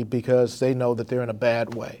family because they know that they're in a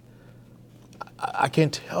bad way. I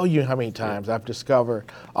can't tell you how many times I've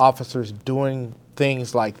discovered officers doing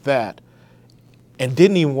things like that and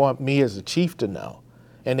didn't even want me as a chief to know.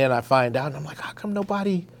 And then I find out and I'm like, how come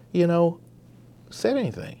nobody, said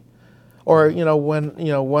anything? Or,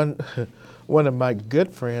 one of my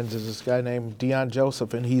good friends is this guy named Dion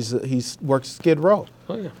Joseph, and he's works Skid Row.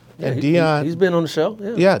 Oh, yeah. And Dion, he's been on the show.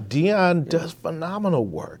 Yeah, Dion does phenomenal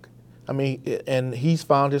work. I mean, and he's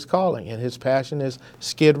found his calling, and his passion is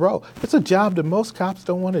Skid Row. It's a job that most cops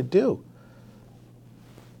don't want to do.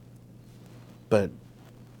 But,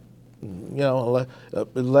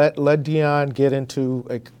 let Dion get into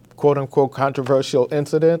a quote-unquote controversial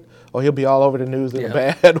incident, or he'll be all over the news in a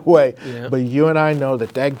bad way. Yeah. But you and I know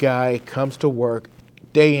that guy comes to work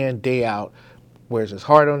day in, day out, wears his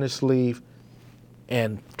heart on his sleeve,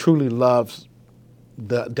 and truly loves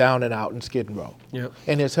the down and out in Skid Row. Yep.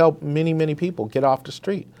 And has helped many, many people get off the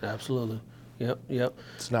street. Absolutely. Yep.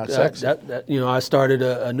 It's not sexy. I started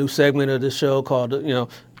a new segment of this show called, the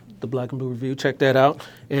Black and Blue Review. Check that out.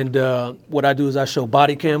 And what I do is I show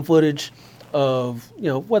body cam footage of,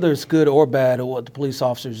 whether it's good or bad or what the police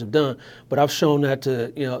officers have done. But I've shown that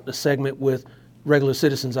to, the segment with regular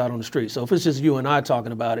citizens out on the street. So if it's just you and I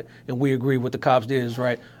talking about it and we agree what the cops did is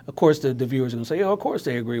right, of course the viewers are going to say, of course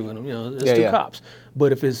they agree with them. It's two cops.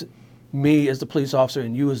 But if it's me as the police officer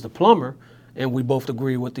and you as the plumber, and we both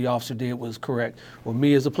agree what the officer did was correct, or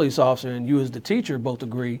me as the police officer and you as the teacher both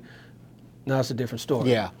agree, now it's a different story.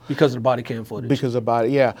 Yeah. Because of the body cam footage. Because of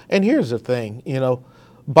And here's the thing,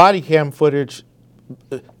 body cam footage,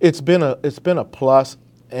 it's been a plus,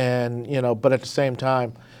 and but at the same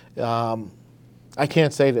time, I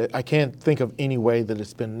can't think of any way that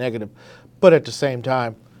it's been negative. But at the same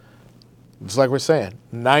time, it's like we're saying,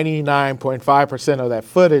 99.5% of that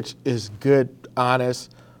footage is good,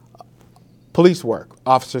 honest police work.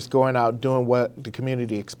 Officers going out doing what the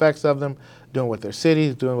community expects of them, doing what their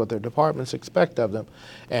cities, doing what their departments expect of them.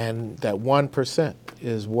 And that 1%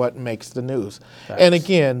 is what makes the news. Facts. And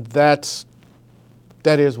again, that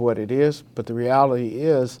is what it is. But the reality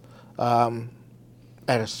is, at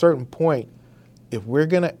a certain point, if we're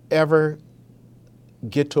going to ever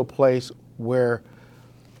get to a place where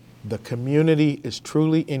the community is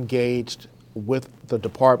truly engaged with the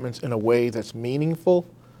departments in a way that's meaningful,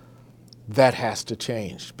 that has to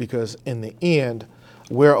change. Because in the end,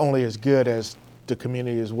 we're only as good as the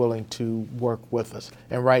community is willing to work with us.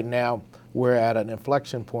 And right now, we're at an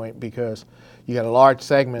inflection point because you got a large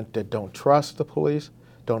segment that don't trust the police,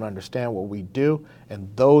 don't understand what we do, and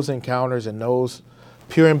those encounters and those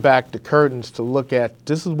peering back the curtains to look at,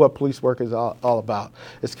 this is what police work is all about.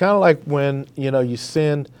 It's kind of like when, you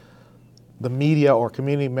send the media or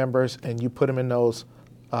community members and you put them in those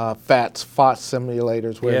FOTS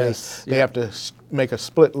simulators where they have to make a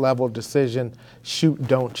split level decision, shoot,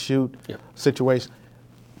 don't shoot situation.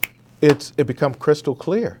 It becomes crystal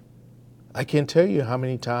clear. I can't tell you how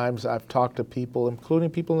many times I've talked to people, including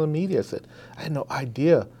people in the media, said, I had no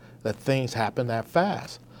idea that things happen that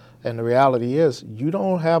fast. And the reality is, you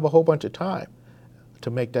don't have a whole bunch of time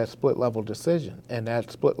to make that split level decision. And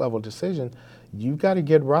that split level decision, you've got to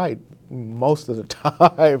get right most of the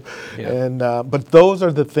time. And but those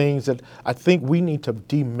are the things that I think we need to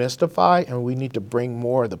demystify, and we need to bring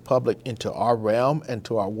more of the public into our realm and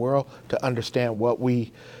to our world to understand what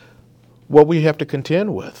we have to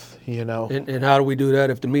contend with, And how do we do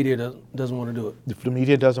that if the media doesn't want to do it? If the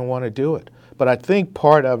media doesn't want to do it. But I think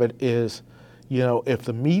part of it is, if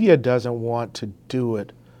the media doesn't want to do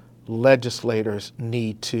it, legislators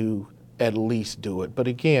need to at least do it. But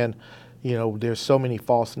again, there's so many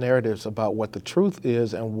false narratives about what the truth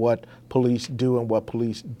is and what police do and what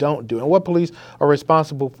police don't do and what police are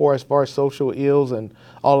responsible for as far as social ills and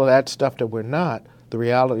all of that stuff that we're not. The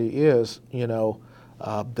reality is,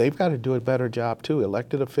 they've got to do a better job too,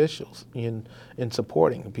 elected officials in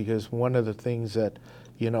supporting, because one of the things that,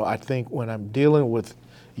 I think when I'm dealing with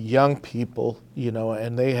young people,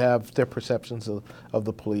 and they have their perceptions of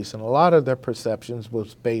the police, and a lot of their perceptions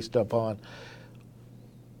was based upon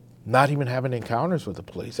not even having encounters with the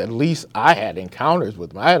police. At least I had encounters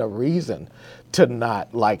with them. I had a reason to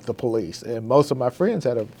not like the police, and most of my friends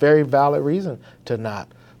had a very valid reason to not.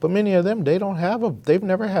 But many of them, they've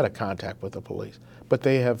never had a contact with the police, but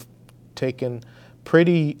they have taken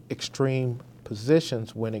pretty extreme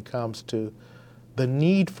positions when it comes to the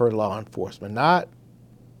need for law enforcement, not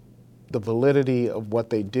the validity of what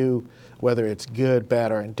they do, whether it's good,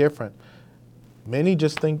 bad, or indifferent. Many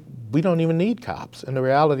just think we don't even need cops. And the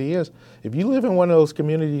reality is, if you live in one of those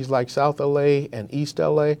communities like South LA and East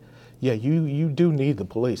LA, yeah, you do need the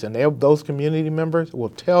police. And those community members will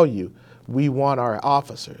tell you, we want our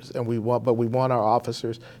officers, and we want our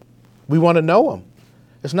officers, we want to know them.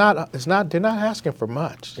 They're not asking for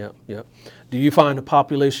much. Yep, yep. Do you find the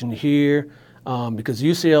population here, because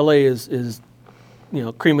UCLA is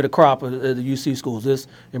cream of the crop of the UC schools, this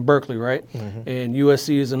in Berkeley, right? Mm-hmm. And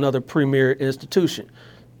USC is another premier institution.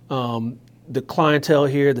 The clientele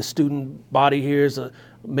here, the student body here is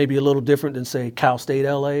maybe a little different than, say, Cal State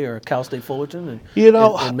LA or Cal State Fullerton,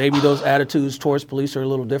 and maybe those attitudes towards police are a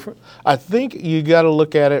little different? I think you got to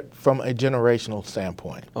look at it from a generational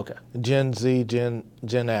standpoint. Okay. Gen Z, Gen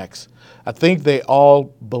X. I think they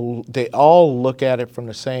all look at it from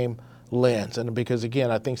the same lens, and because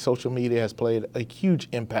again, I think social media has played a huge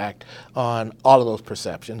impact on all of those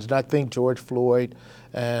perceptions. And I think George Floyd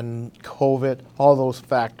and COVID, all those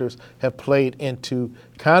factors have played into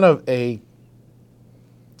kind of a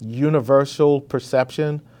universal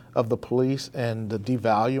perception of the police and the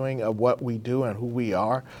devaluing of what we do and who we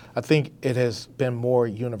are. I think it has been more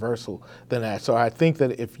universal than that. So I think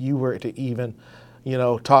that if you were to even,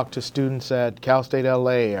 talk to students at Cal State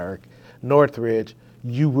LA or Northridge,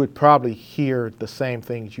 you would probably hear the same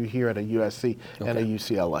things you hear at a USC and a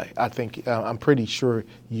UCLA. I think, I'm pretty sure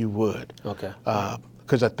you would. Okay.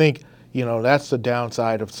 Because I think, that's the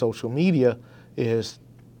downside of social media is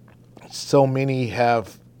so many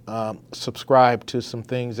have subscribed to some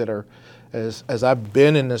things that are, as I've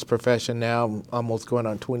been in this profession now, almost going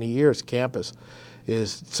on 20 years, campus,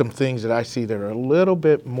 is some things that I see that are a little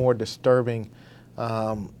bit more disturbing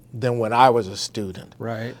than when I was a student.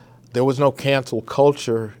 Right. There was no cancel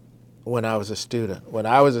culture when I was a student. When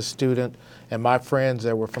I was a student and my friends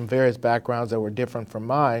that were from various backgrounds that were different from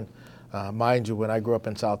mine, mind you, when I grew up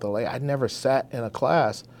in South LA, I never sat in a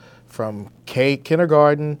class from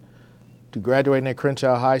kindergarten to graduating at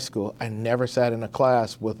Crenshaw High School. I never sat in a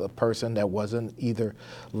class with a person that wasn't either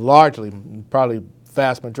largely, probably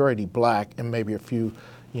vast majority black and maybe a few,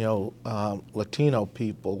 Latino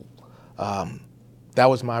people. That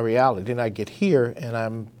was my reality. Then I get here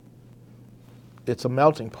and it's a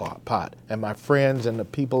melting pot. And my friends and the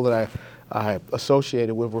people that I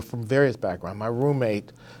associated with were from various backgrounds. My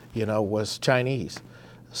roommate, was Chinese.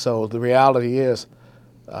 So the reality is,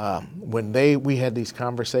 when we had these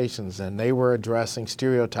conversations and they were addressing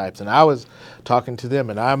stereotypes and I was talking to them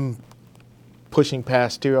and I'm pushing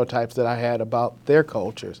past stereotypes that I had about their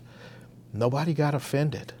cultures, nobody got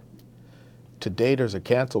offended. Today there's a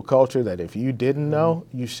cancel culture that if you didn't know,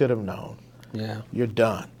 you should have known. Yeah. You're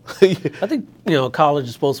done. I think, college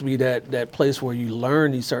is supposed to be that place where you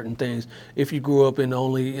learn these certain things. If you grew up in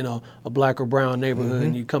only, a black or brown neighborhood, mm-hmm.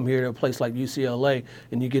 and you come here to a place like UCLA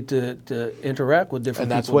and you get to interact with different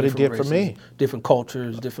people. And that's what it did races, for me. Different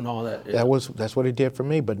cultures, different all that. Yeah. That's what it did for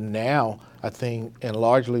me. But now I think, and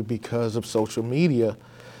largely because of social media,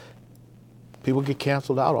 people get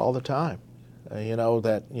canceled out all the time.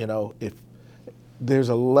 If there's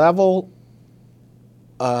a level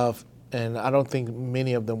of, and I don't think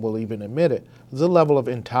many of them will even admit it, there's a level of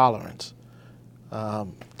intolerance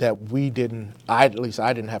that at least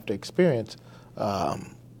I didn't have to experience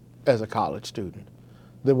as a college student.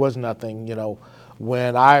 There was nothing,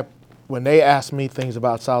 when they asked me things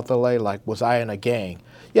about South LA, like was I in a gang?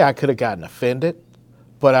 Yeah, I could have gotten offended,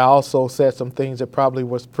 but I also said some things that probably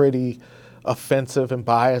was pretty offensive and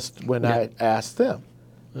biased when I asked them.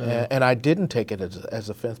 And I didn't take it as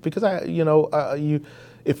offense because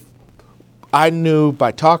if I knew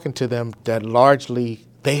by talking to them that largely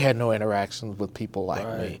they had no interactions with people like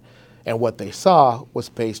me. And what they saw was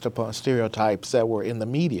based upon stereotypes that were in the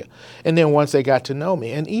media. And then once they got to know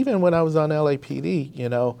me, and even when I was on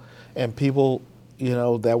LAPD, and people,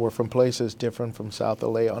 that were from places different from South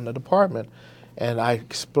LA on the department, and I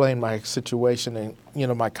explained my situation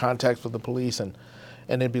and, my contacts with the police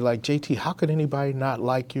and they'd be like, JT, how could anybody not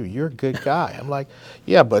like you? You're a good guy. I'm like,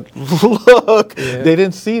 yeah, but look, They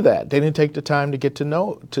didn't see that. They didn't take the time to get to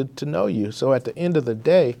know you. So at the end of the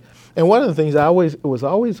day, and one of the things it was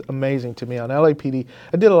always amazing to me on LAPD,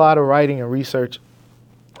 I did a lot of writing and research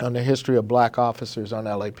on the history of black officers on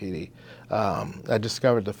LAPD. I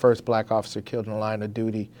discovered the first black officer killed in the line of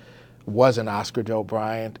duty wasn't Oscar Joe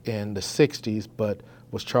Bryant in the 60s, but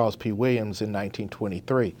was Charles P. Williams in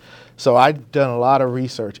 1923. So I'd done a lot of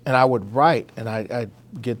research, and I would write, and I'd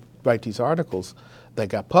write these articles that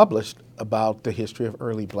got published about the history of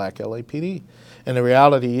early black LAPD. And the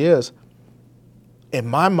reality is, in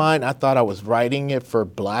my mind, I thought I was writing it for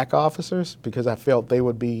black officers because I felt they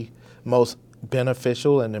would be most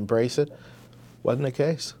beneficial and embrace it. Wasn't the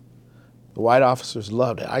case. The white officers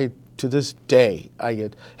loved it. To this day, I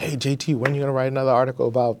get, hey, JT, when are you going to write another article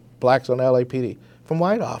about blacks on LAPD? From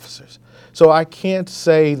white officers. So I can't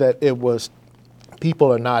say that it was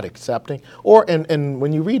people are not accepting. And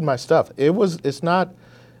when you read my stuff, it's not,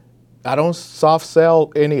 I don't soft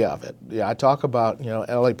sell any of it. Yeah, I talk about,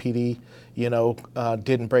 LAPD,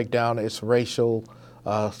 didn't break down its racial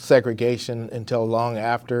segregation until long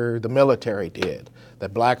after the military did.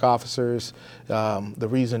 That black officers, the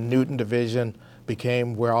reason Newton Division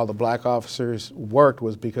became where all the black officers worked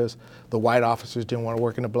was because the white officers didn't want to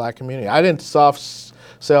work in the black community. I didn't soft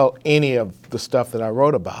sell any of the stuff that I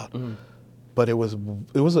wrote about, but it was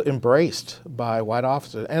embraced by white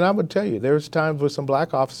officers. And I would tell you, there's times where some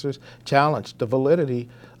black officers challenged the validity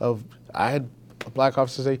of, I had a black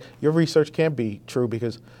officer say, your research can't be true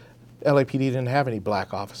because LAPD didn't have any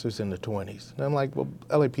black officers in the 20s. And I'm like, well,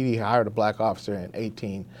 LAPD hired a black officer in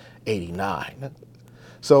 1889.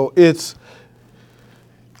 So it's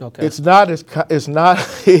not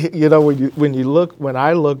when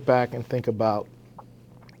I look back and think about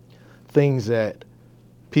things that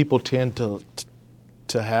people tend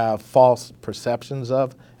to have false perceptions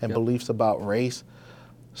of and beliefs about race,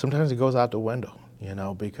 sometimes it goes out the window,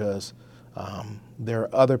 because there are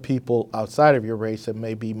other people outside of your race that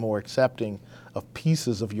may be more accepting of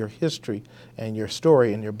pieces of your history and your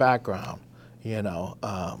story and your background,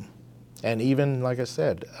 and even, like I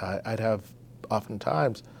said, I'd have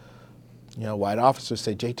oftentimes, white officers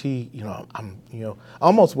say, JT, I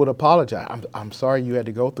almost would apologize. I'm sorry you had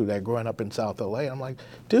to go through that growing up in South LA. I'm like,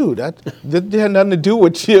 dude, that had nothing to do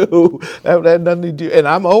with you. That had nothing to do, and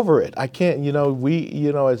I'm over it. I can't,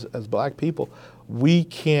 as black people, we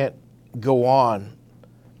can't go on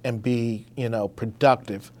and be,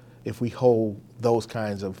 productive if we hold those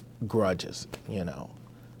kinds of grudges,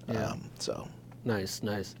 so. Nice.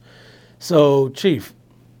 So, Chief,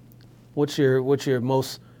 what's your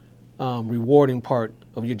most rewarding part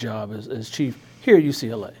of your job as chief here at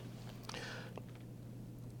UCLA?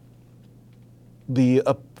 The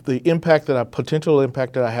potential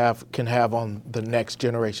impact that I can have on the next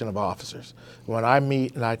generation of officers. When I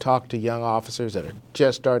meet and I talk to young officers that are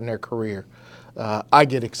just starting their career, I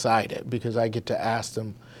get excited because I get to ask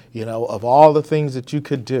them, of all the things that you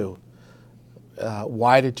could do,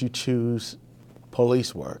 why did you choose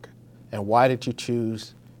police work? And why did you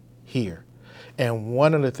choose here? And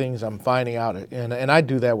one of the things I'm finding out, and I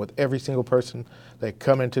do that with every single person that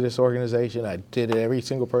come into this organization. I did it every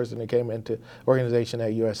single person that came into organization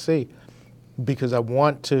at USC, because I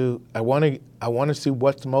want to see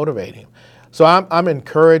what's motivating. So I'm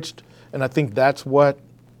encouraged, and I think that's what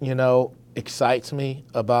excites me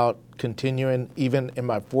about continuing even in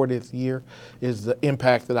my 40th year, is the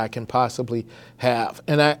impact that I can possibly have.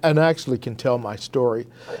 And I actually can tell my story,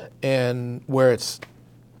 and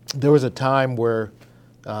there was a time where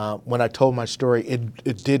when I told my story,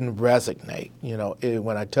 it didn't resonate.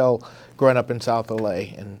 When I tell growing up in South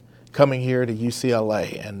LA and coming here to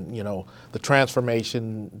UCLA and, the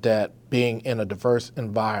transformation that being in a diverse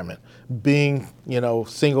environment, being,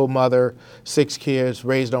 single mother, 6 kids,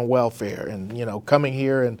 raised on welfare, and, coming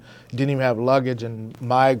here and didn't even have luggage, and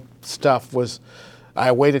my stuff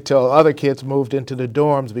I waited till other kids moved into the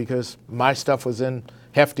dorms because my stuff was in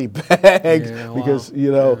hefty bags, because,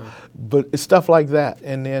 but it's stuff like that.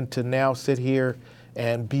 And then to now sit here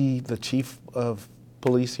and be the chief of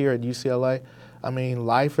police here at UCLA, I mean,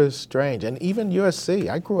 life is strange. And even USC,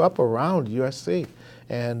 I grew up around USC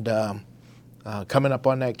and coming up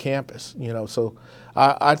on that campus, so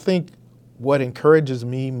I think what encourages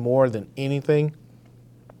me more than anything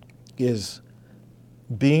is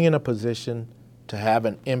being in a position to have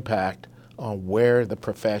an impact on where the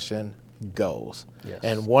profession goes. Yes.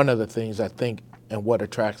 And one of the things I think, and what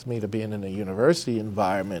attracts me to being in a university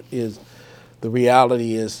environment, is the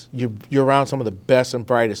reality is you're around some of the best and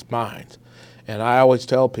brightest minds. And I always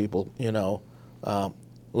tell people,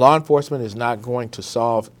 law enforcement is not going to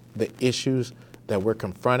solve the issues that we're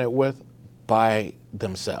confronted with by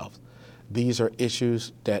themselves. These are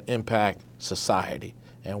issues that impact society.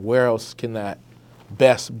 And where else can that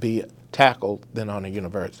best be tackled than on a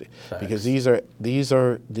university? Thanks. Because these are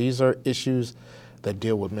issues that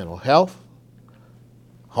deal with mental health,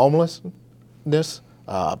 homelessness,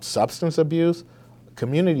 substance abuse,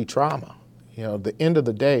 community trauma. At the end of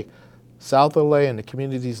the day, South LA and the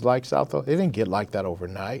communities like South LA, they didn't get like that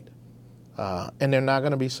overnight, and they're not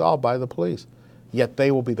going to be solved by the police. Yet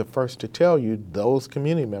they will be the first to tell you, those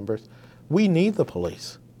community members, we need the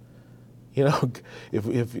police. You know,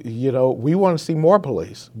 if you know, we want to see more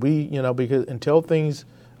police. Because until things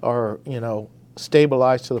are,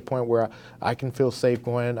 stabilized to the point where I can feel safe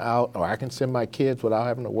going out, or I can send my kids without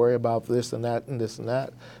having to worry about this and that and this and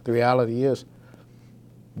that, the reality is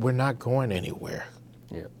we're not going anywhere.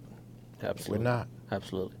 Yeah, absolutely. We're not.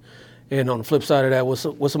 Absolutely. And on the flip side of that,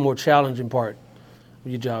 what's a more challenging part of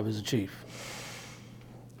your job as a chief?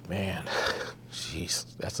 Man, jeez,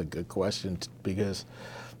 that's a good question because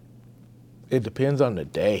it depends on the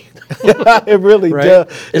day. It really Right? does.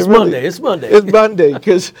 It's Monday. It's Monday. It's Monday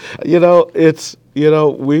because, we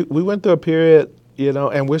went through a period,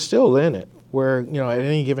 and we're still in it where, at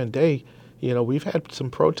any given day, we've had some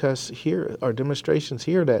protests here or demonstrations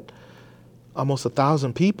here that almost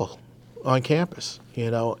 1,000 people on campus,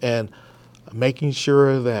 and making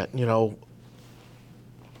sure that,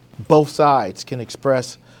 both sides can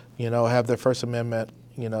express, have their First Amendment,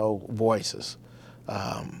 voices.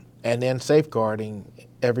 And then safeguarding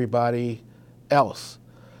everybody else.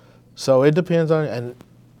 So it depends on, and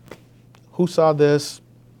who saw this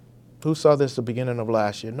at the beginning of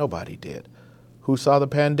last year? Nobody did. Who saw the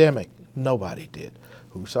pandemic? Nobody did.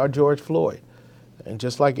 Who saw George Floyd? And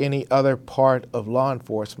just like any other part of law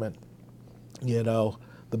enforcement, the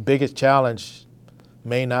biggest challenge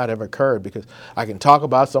may not have occurred, because I can talk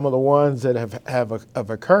about some of the ones that have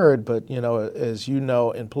occurred, but as you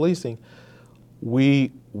know, in policing,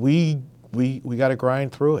 we got to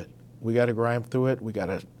grind through it. We got to grind through it.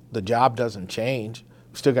 The job doesn't change.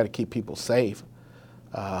 We still got to keep people safe.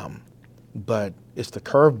 But it's the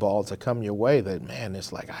curveballs that come your way that, man,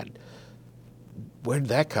 it's like, where did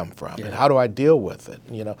that come from? Yeah. And how do I deal with it?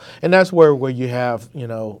 And that's where you have,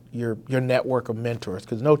 your network of mentors,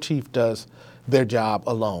 because no chief does their job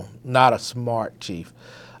alone, not a smart chief.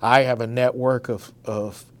 I have a network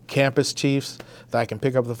of campus chiefs that I can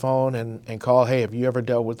pick up the phone and call, hey, have you ever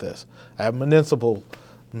dealt with this? I have municipal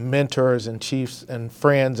mentors and chiefs and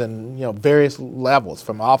friends and, various levels,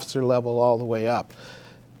 from officer level all the way up.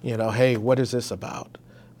 Hey, what is this about?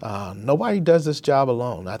 Nobody does this job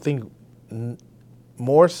alone. I think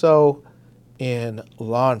more so in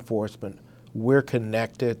law enforcement, we're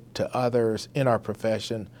connected to others in our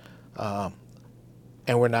profession,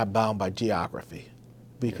 and we're not bound by geography,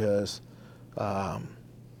 because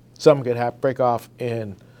something could break off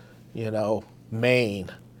in, Maine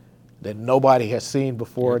that nobody has seen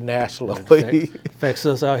before nationally. Affects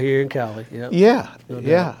us out here in Cali. Yep. Yeah, No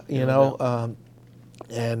yeah. doubt.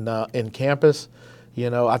 And in campus,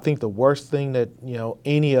 I think the worst thing that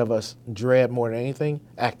any of us dread more than anything,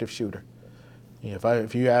 active shooter.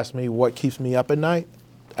 If you ask me what keeps me up at night,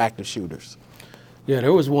 active shooters. Yeah,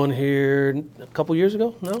 there was one here a couple years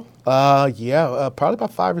ago. No. Probably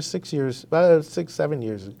about 5 or 6 years, about 6, 7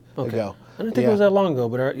 years ago. I didn't think it was that long ago,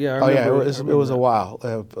 but I remember. It was a while.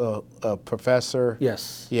 A professor.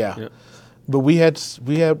 Yes. Yeah. Yep. But we had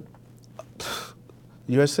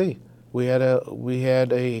USC. We had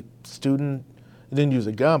a student. He didn't use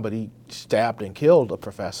a gun, but he stabbed and killed a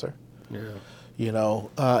professor. Yeah.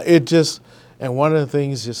 It just, and one of the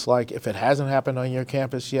things, just like, if it hasn't happened on your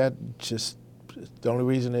campus yet, just the only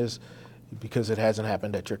reason is because it hasn't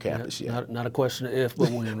happened at your campus yet. Not a question of if, but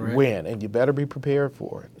when, right? When, and you better be prepared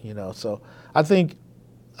for it. So I think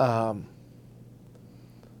probably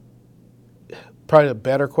the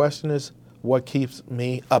better question is, what keeps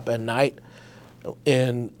me up at night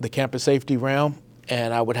in the campus safety realm?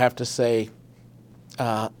 And I would have to say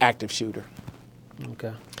active shooter.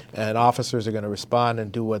 Okay. And officers are going to respond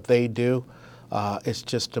and do what they do. It's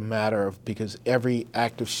just a matter of, because every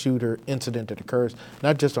active shooter incident that occurs,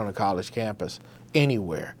 not just on a college campus,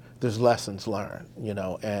 anywhere, there's lessons learned,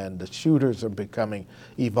 and the shooters are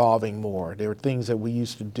evolving more. There are things that we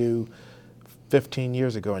used to do 15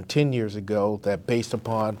 years ago and 10 years ago that, based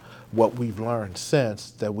upon what we've learned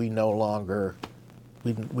since, that we no longer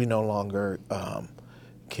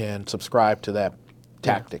can subscribe to that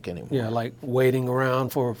tactic anymore. Yeah, like waiting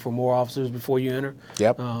around for more officers before you enter.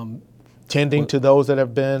 Yep. Tending to those that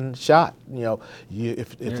have been shot.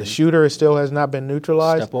 If the shooter still has not been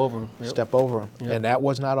neutralized, step over them. Yep. Step over them. Yep. And that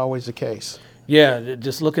was not always the case. Yeah,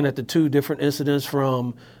 just looking at the two different incidents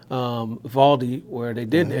from Valdi, where they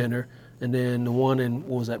didn't enter, and then the one in,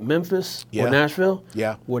 what was that, Memphis or Nashville?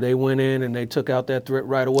 Yeah. Where they went in and they took out that threat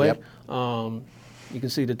right away. Yep. You can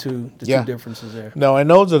see the two differences there. No, and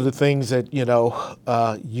those are the things that,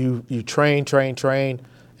 you train,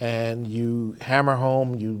 and you hammer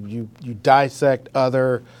home, you dissect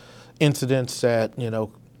other incidents that,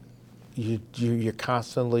 you're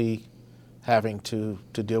constantly having to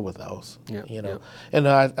deal with those. Yeah, You know, yeah. and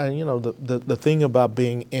the thing about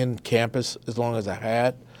being in campus as long as I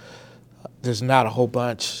had, there's not a whole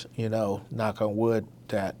bunch, knock on wood,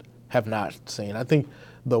 that have not seen. I think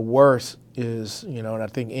the worst is, and I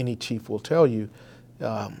think any chief will tell you,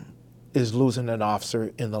 is losing an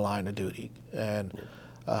officer in the line of duty. And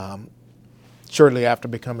shortly after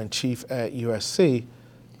becoming chief at USC,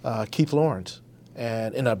 Keith Lawrence,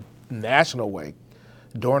 and in a national way,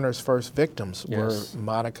 Dorner's first victims Yes. were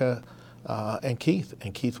Monica and Keith.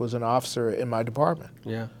 And Keith was an officer in my department.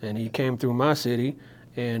 Yeah, and he came through my city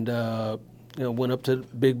and went up to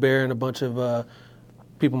Big Bear, and a bunch of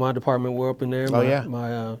people in my department were up in there.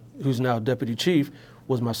 My who's now deputy chief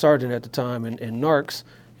was my sergeant at the time in NARCS,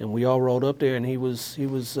 and we all rolled up there, and he was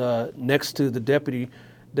next to the deputy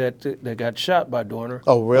that got shot by Dorner.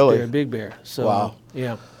 Oh, really? Up there at Big Bear. So wow.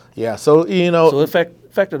 Yeah. Yeah. So So it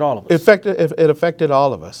affected all of us. It affected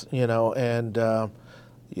all of us. And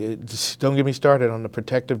just don't get me started on the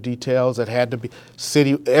protective details that had to be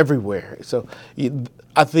city everywhere. So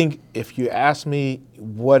I think if you ask me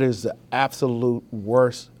what is the absolute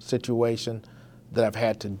worst situation that I've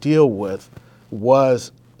had to deal with,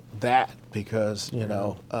 was that, because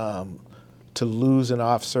to lose an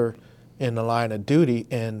officer in the line of duty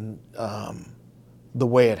and the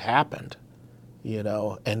way it happened,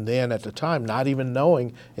 and then at the time not even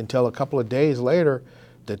knowing until a couple of days later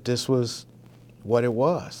that this was what it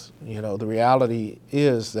was. The reality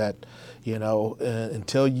is that,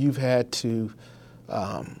 until you've had to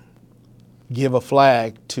give a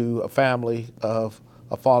flag to a family of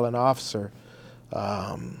a fallen officer,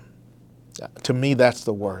 to me, that's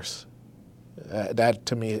the worst. That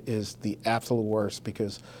to me is the absolute worst,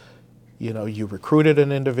 because, you recruited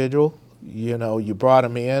an individual, you brought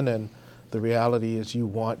him in, and the reality is you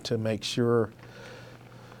want to make sure,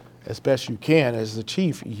 as best you can, as the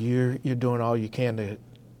chief, you're doing all you can to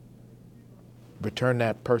return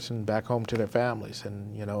that person back home to their families.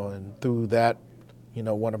 And, and through that,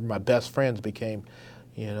 one of my best friends became,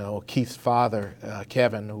 Keith's father,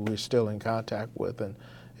 Kevin, who we're still in contact with, and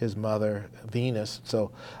his mother, Venus.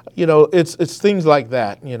 So, it's things like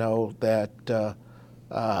that, that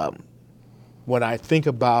when I think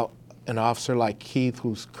about an officer like Keith,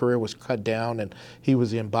 whose career was cut down, and he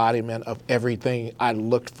was the embodiment of everything I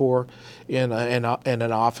looked for in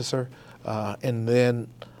an officer, and then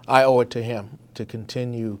I owe it to him to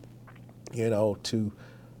continue, to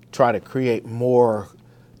try to create more.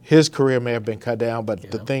 His career may have been cut down,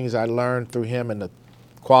 but the things I learned through him and the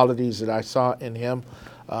qualities that I saw in him,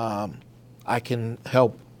 I can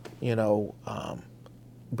help,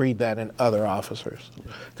 breed that in other officers.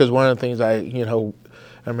 Because one of the things I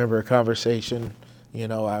remember a conversation,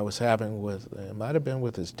 I was having with, it might have been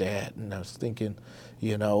with his dad, and I was thinking,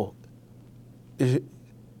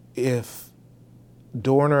 if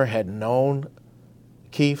Dorner had known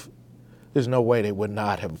Keith, there's no way they would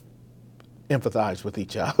not have empathized with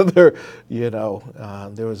each other.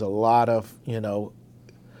 There was a lot of,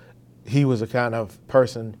 he was the kind of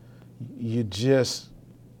person you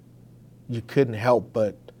couldn't help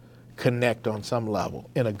but connect on some level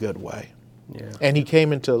in a good way. Yeah. And he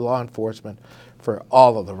came into law enforcement for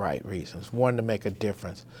all of the right reasons. One, to make a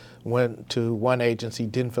difference. Went to one agency,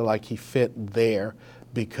 didn't feel like he fit there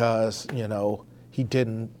because, he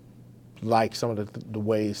didn't like some of the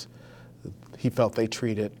ways he felt they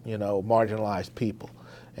treated, marginalized people,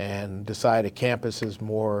 and decided campus is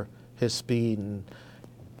more his speed.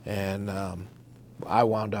 And I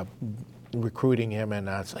wound up recruiting him, and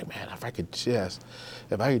I was like, man, if I could just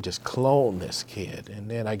clone this kid. And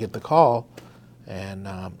then I get the call, and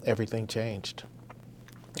everything changed.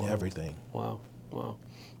 Wow. Everything. Wow.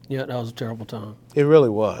 Yeah, that was a terrible time. It really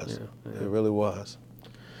was. Yeah. It really was.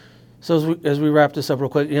 So as we wrap this up real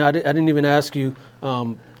quick, I didn't even ask you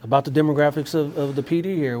about the demographics of the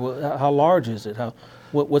PD here. How large is it?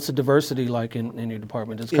 What's the diversity like in your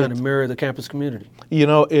department? Does it kind of mirror the campus community?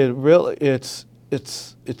 It's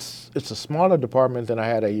a smaller department than I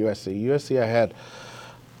had at USC. USC, I had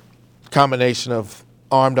a combination of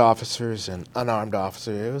armed officers and unarmed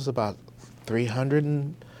officers. It was about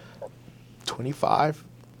 325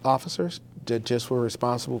 officers that just were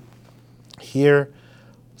responsible. Here,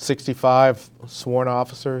 65 sworn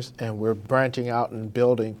officers, and we're branching out and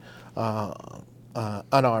building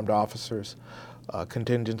unarmed officers.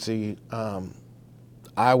 Contingency,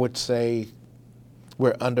 I would say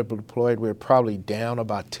we're underdeployed. We're probably down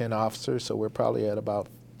about 10 officers, so we're probably at about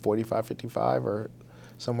 45, 55 or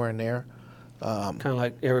somewhere in there. Kind of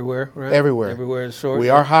like everywhere, right? Everywhere. Everywhere is short. We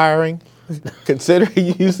are hiring. Consider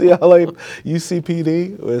UCLA,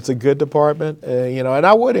 UCPD. It's a good department, and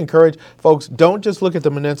I would encourage folks, don't just look at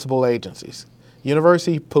the municipal agencies.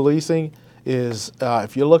 University policing is,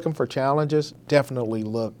 if you're looking for challenges, definitely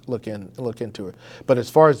look into it. But as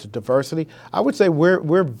far as the diversity, I would say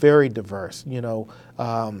we're very diverse.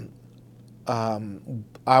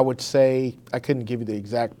 I would say, I couldn't give you the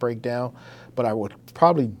exact breakdown, but I would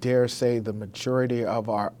probably dare say the majority of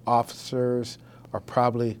our officers are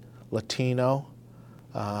probably Latino,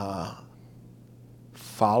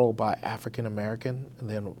 followed by African American, and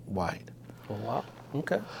then white. Oh, wow.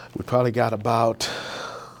 Okay. We probably got about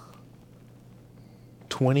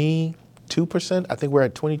 22%. I think we're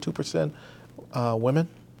at 22% women.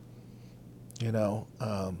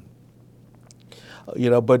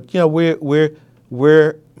 But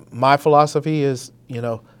we're my philosophy is,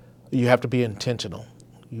 you have to be intentional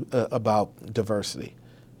about diversity.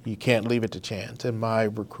 You can't leave it to chance. And my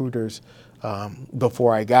recruiters,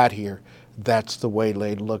 before I got here, that's the way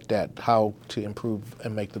they looked at how to improve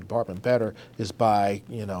and make the department better, is by,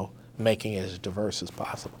 making it as diverse as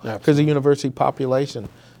possible. Because the university population,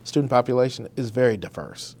 student population, is very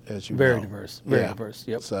diverse, as you know. Very diverse. Very diverse.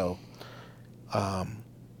 Yep. So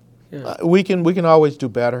we can always do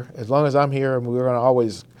better. As long as I'm here, and we're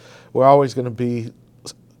always going to be,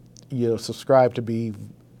 subscribe to be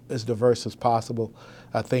as diverse as possible.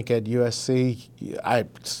 I think at USC,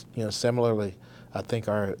 similarly, I think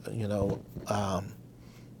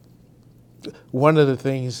one of the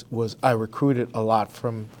things was I recruited a lot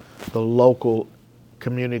from the local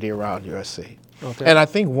community around USC. Okay. And I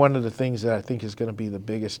think one of the things that I think is going to be the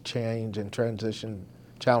biggest change and transition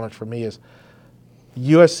challenge for me is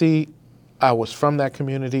USC, I was from that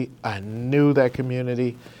community. I knew that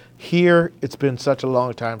community. Here, it's been such a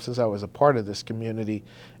long time since I was a part of this community,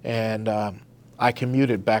 and I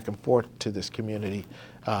commuted back and forth to this community,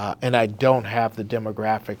 and I don't have the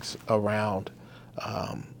demographics around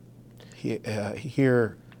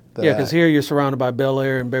here. Because here you're surrounded by Bel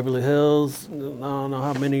Air and Beverly Hills. I don't know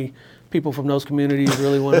how many people from those communities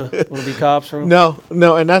really want to be cops from. No,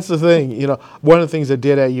 and that's the thing. One of the things I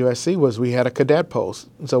did at USC was we had a cadet post.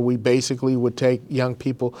 So we basically would take young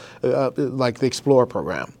people, like the Explorer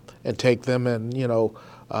program, and take them and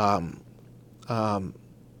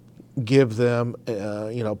give them,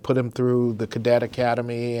 put them through the cadet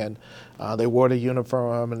academy, and they wore the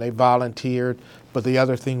uniform and they volunteered. But the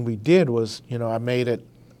other thing we did was, I made it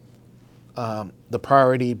the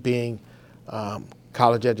priority being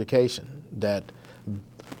college education. That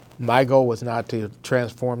my goal was not to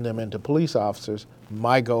transform them into police officers.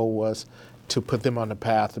 My goal was to put them on the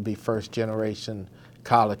path to be first generation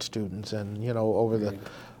college students. And over the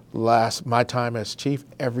my time as chief,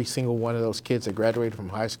 every single one of those kids that graduated from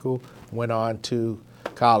high school went on to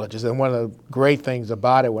colleges. And one of the great things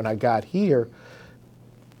about it, when I got here,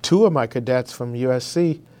 2 of my cadets from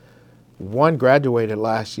USC, one graduated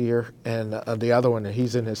last year, and the other one,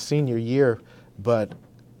 he's in his senior year, but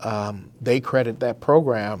they credit that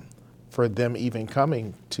program for them even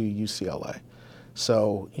coming to UCLA.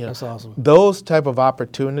 So, that's awesome. Those type of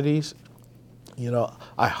opportunities,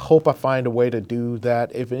 I hope I find a way to do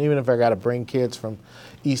that. Even if I got to bring kids from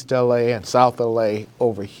East LA and South LA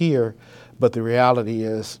over here, but the reality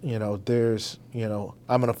is, there's,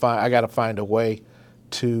 I got to find a way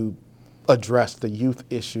to address the youth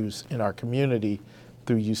issues in our community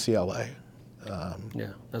through UCLA.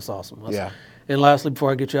 That's awesome. Yeah. And lastly,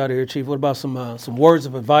 before I get you out of here, Chief, what about some words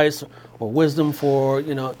of advice or wisdom for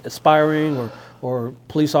aspiring or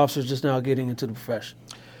police officers just now getting into the profession?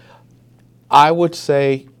 I would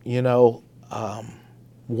say,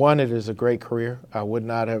 one, it is a great career. I would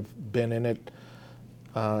not have been in it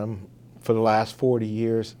for the last 40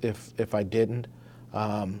 years if I didn't.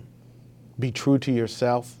 Be true to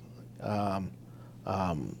yourself,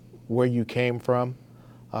 where you came from,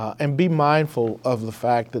 and be mindful of the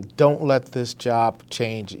fact that don't let this job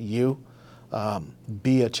change you.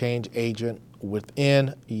 Be a change agent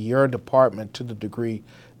within your department to the degree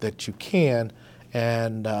that you can,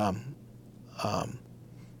 and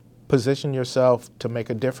position yourself to make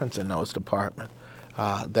a difference in those departments.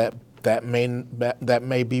 That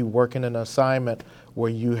may be working an assignment where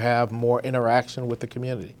you have more interaction with the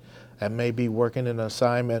community. That may be working an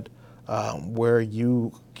assignment where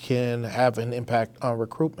you can have an impact on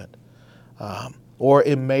recruitment. Or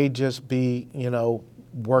it may just be,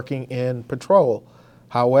 working in patrol.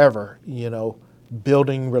 However,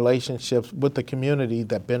 building relationships with the community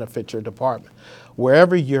that benefit your department.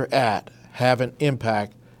 Wherever you're at, have an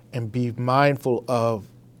impact and be mindful of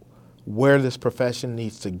where this profession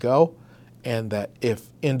needs to go and that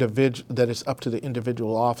that it's up to the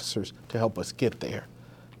individual officers to help us get there,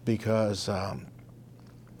 because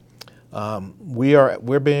we're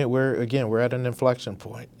at an inflection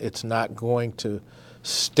point. It's not going to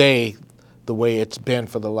stay the way it's been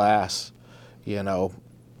for the last,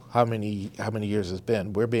 how many years it's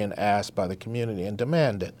been. We're being asked by the community and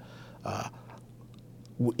demanded.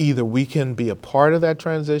 Either we can be a part of that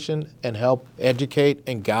transition and help educate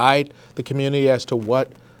and guide the community as to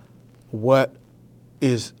what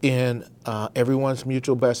is in everyone's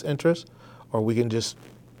mutual best interest, or we can just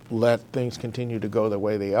let things continue to go the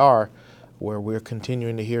way they are, where we're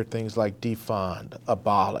continuing to hear things like defund,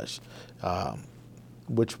 abolish,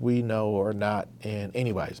 which we know are not in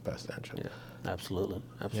anybody's best interest. Yeah, absolutely.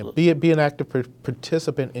 Absolutely. Yeah, be an active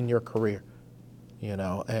participant in your career,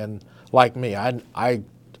 and like me, I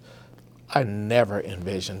never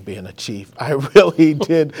envisioned being a chief. I really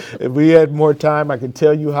did. If we had more time, I could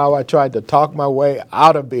tell you how I tried to talk my way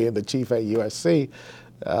out of being the chief at USC,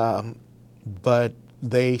 but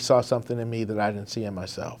they saw something in me that I didn't see in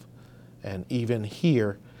myself. And even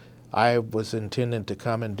here, I was intending to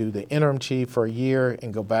come and do the interim chief for a year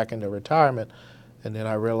and go back into retirement, and then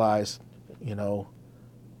I realized,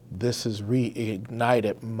 this has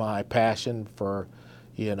reignited my passion for,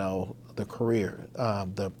 the career,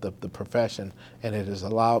 the profession, and it has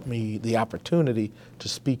allowed me the opportunity to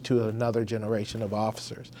speak to another generation of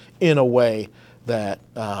officers in a way that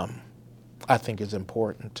I think is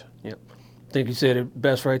important. Yep. I think you said it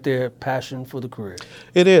best right there, passion for the career.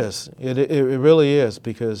 It is. It really is,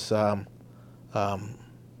 because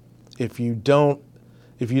if you don't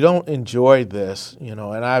enjoy this,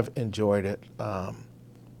 and I've enjoyed it,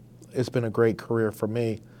 it's been a great career for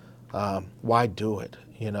me. Why do it?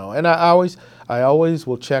 And I always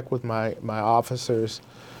will check with my officers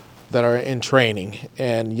that are in training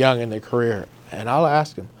and young in their career, and I'll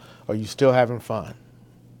ask them, are you still having fun?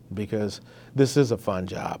 Because this is a fun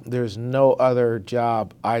job. There's no other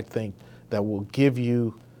job, I think, that will give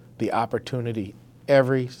you the opportunity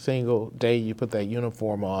every single day you put that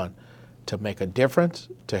uniform on to make a difference,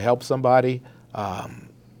 to help somebody,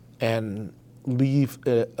 and leave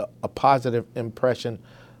a positive impression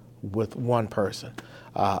with one person.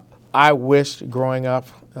 I wished growing up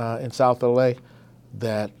in South LA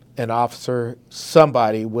that an officer,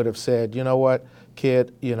 somebody would have said, you know what,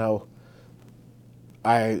 kid,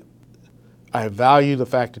 I value the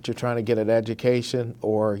fact that you're trying to get an education,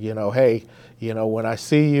 or, hey, when I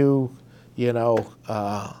see you,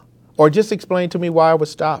 or just explain to me why I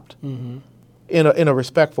was stopped in a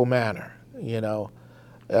respectful manner,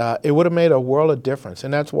 It would have made a world of difference.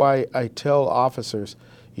 And that's why I tell officers,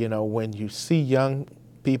 when you see young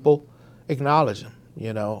people, acknowledge them,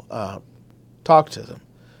 talk to them,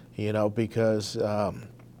 because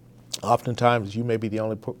oftentimes you may be the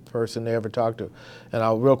only person they ever talk to. And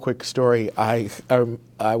a real quick story, I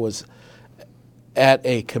was at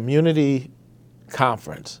a community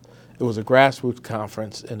conference. It was a grassroots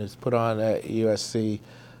conference, and it's put on at USC,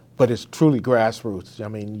 but it's truly grassroots. I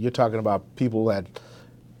mean, you're talking about people that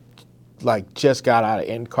just got out of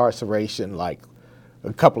incarceration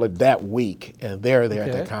a couple of that week, and they're there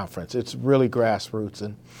at the conference. It's really grassroots.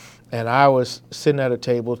 And I was sitting at a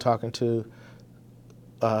table talking to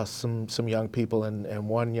some young people, and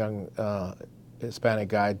one young Hispanic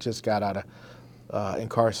guy just got out of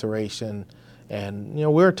incarceration, and we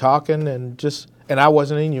were talking, and I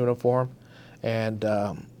wasn't in uniform, and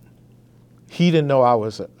he didn't know I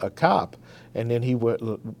was a cop, and then he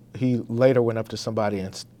later went up to somebody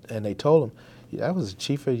and they told him, that was the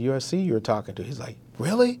chief of USC you were talking to. He's like,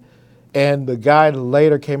 really? And the guy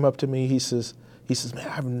later came up to me. He says, man,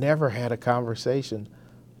 I've never had a conversation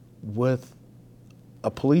with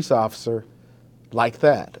a police officer like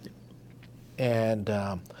that. And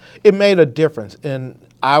it made a difference. And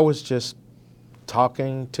I was just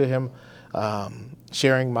talking to him,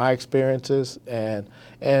 sharing my experiences, and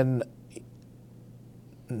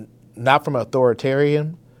not from an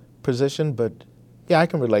authoritarian position, but yeah, I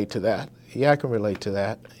can relate to that. Yeah, I can relate to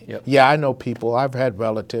that. Yep. Yeah, I know people. I've had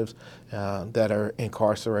relatives that are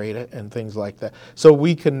incarcerated and things like that. So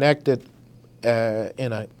we connected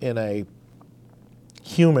in a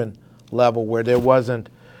human level where there wasn't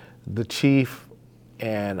the chief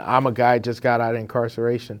and I'm a guy just got out of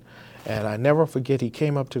incarceration. And I never forget, he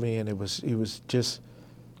came up to me and he was just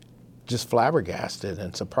flabbergasted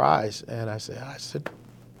and surprised. And I said,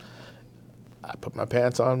 I put my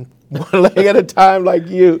pants on one leg at a time like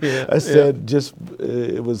you. Yeah, I said,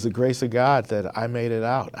 it was the grace of God that I made it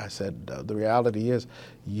out. I said, the reality is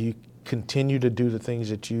you continue to do the things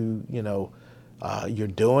that you're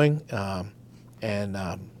doing.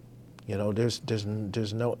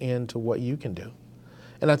 there's no end to what you can do.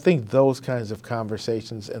 And I think those kinds of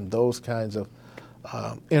conversations and those kinds of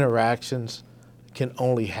interactions can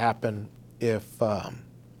only happen if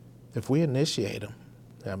we initiate them.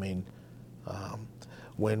 I mean,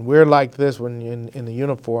 when we're like this, when you're in the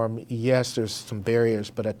uniform, yes, there's some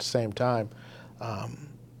barriers, but at the same time,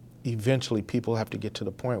 eventually people have to get to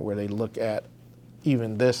the point where they look at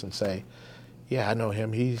even this and say, yeah, I know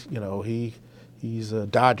him. He's a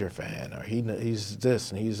Dodger fan, or he's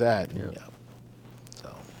this and he's that. Yeah. And,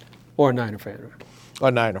 so. Or a Niner fan.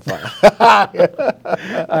 Or Niner fan.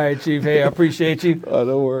 All right, Chief. Hey, I appreciate you. Oh,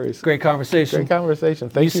 no worries. Great conversation. Great conversation.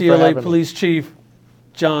 Thank you for UCLA having me. Police Chief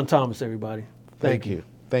John Thomas, everybody. Thank you.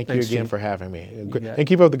 Thank you Thanks, again Chief. for having me. got it. And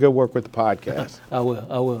keep up the good work with the podcast. I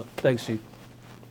will. Thanks, Chief.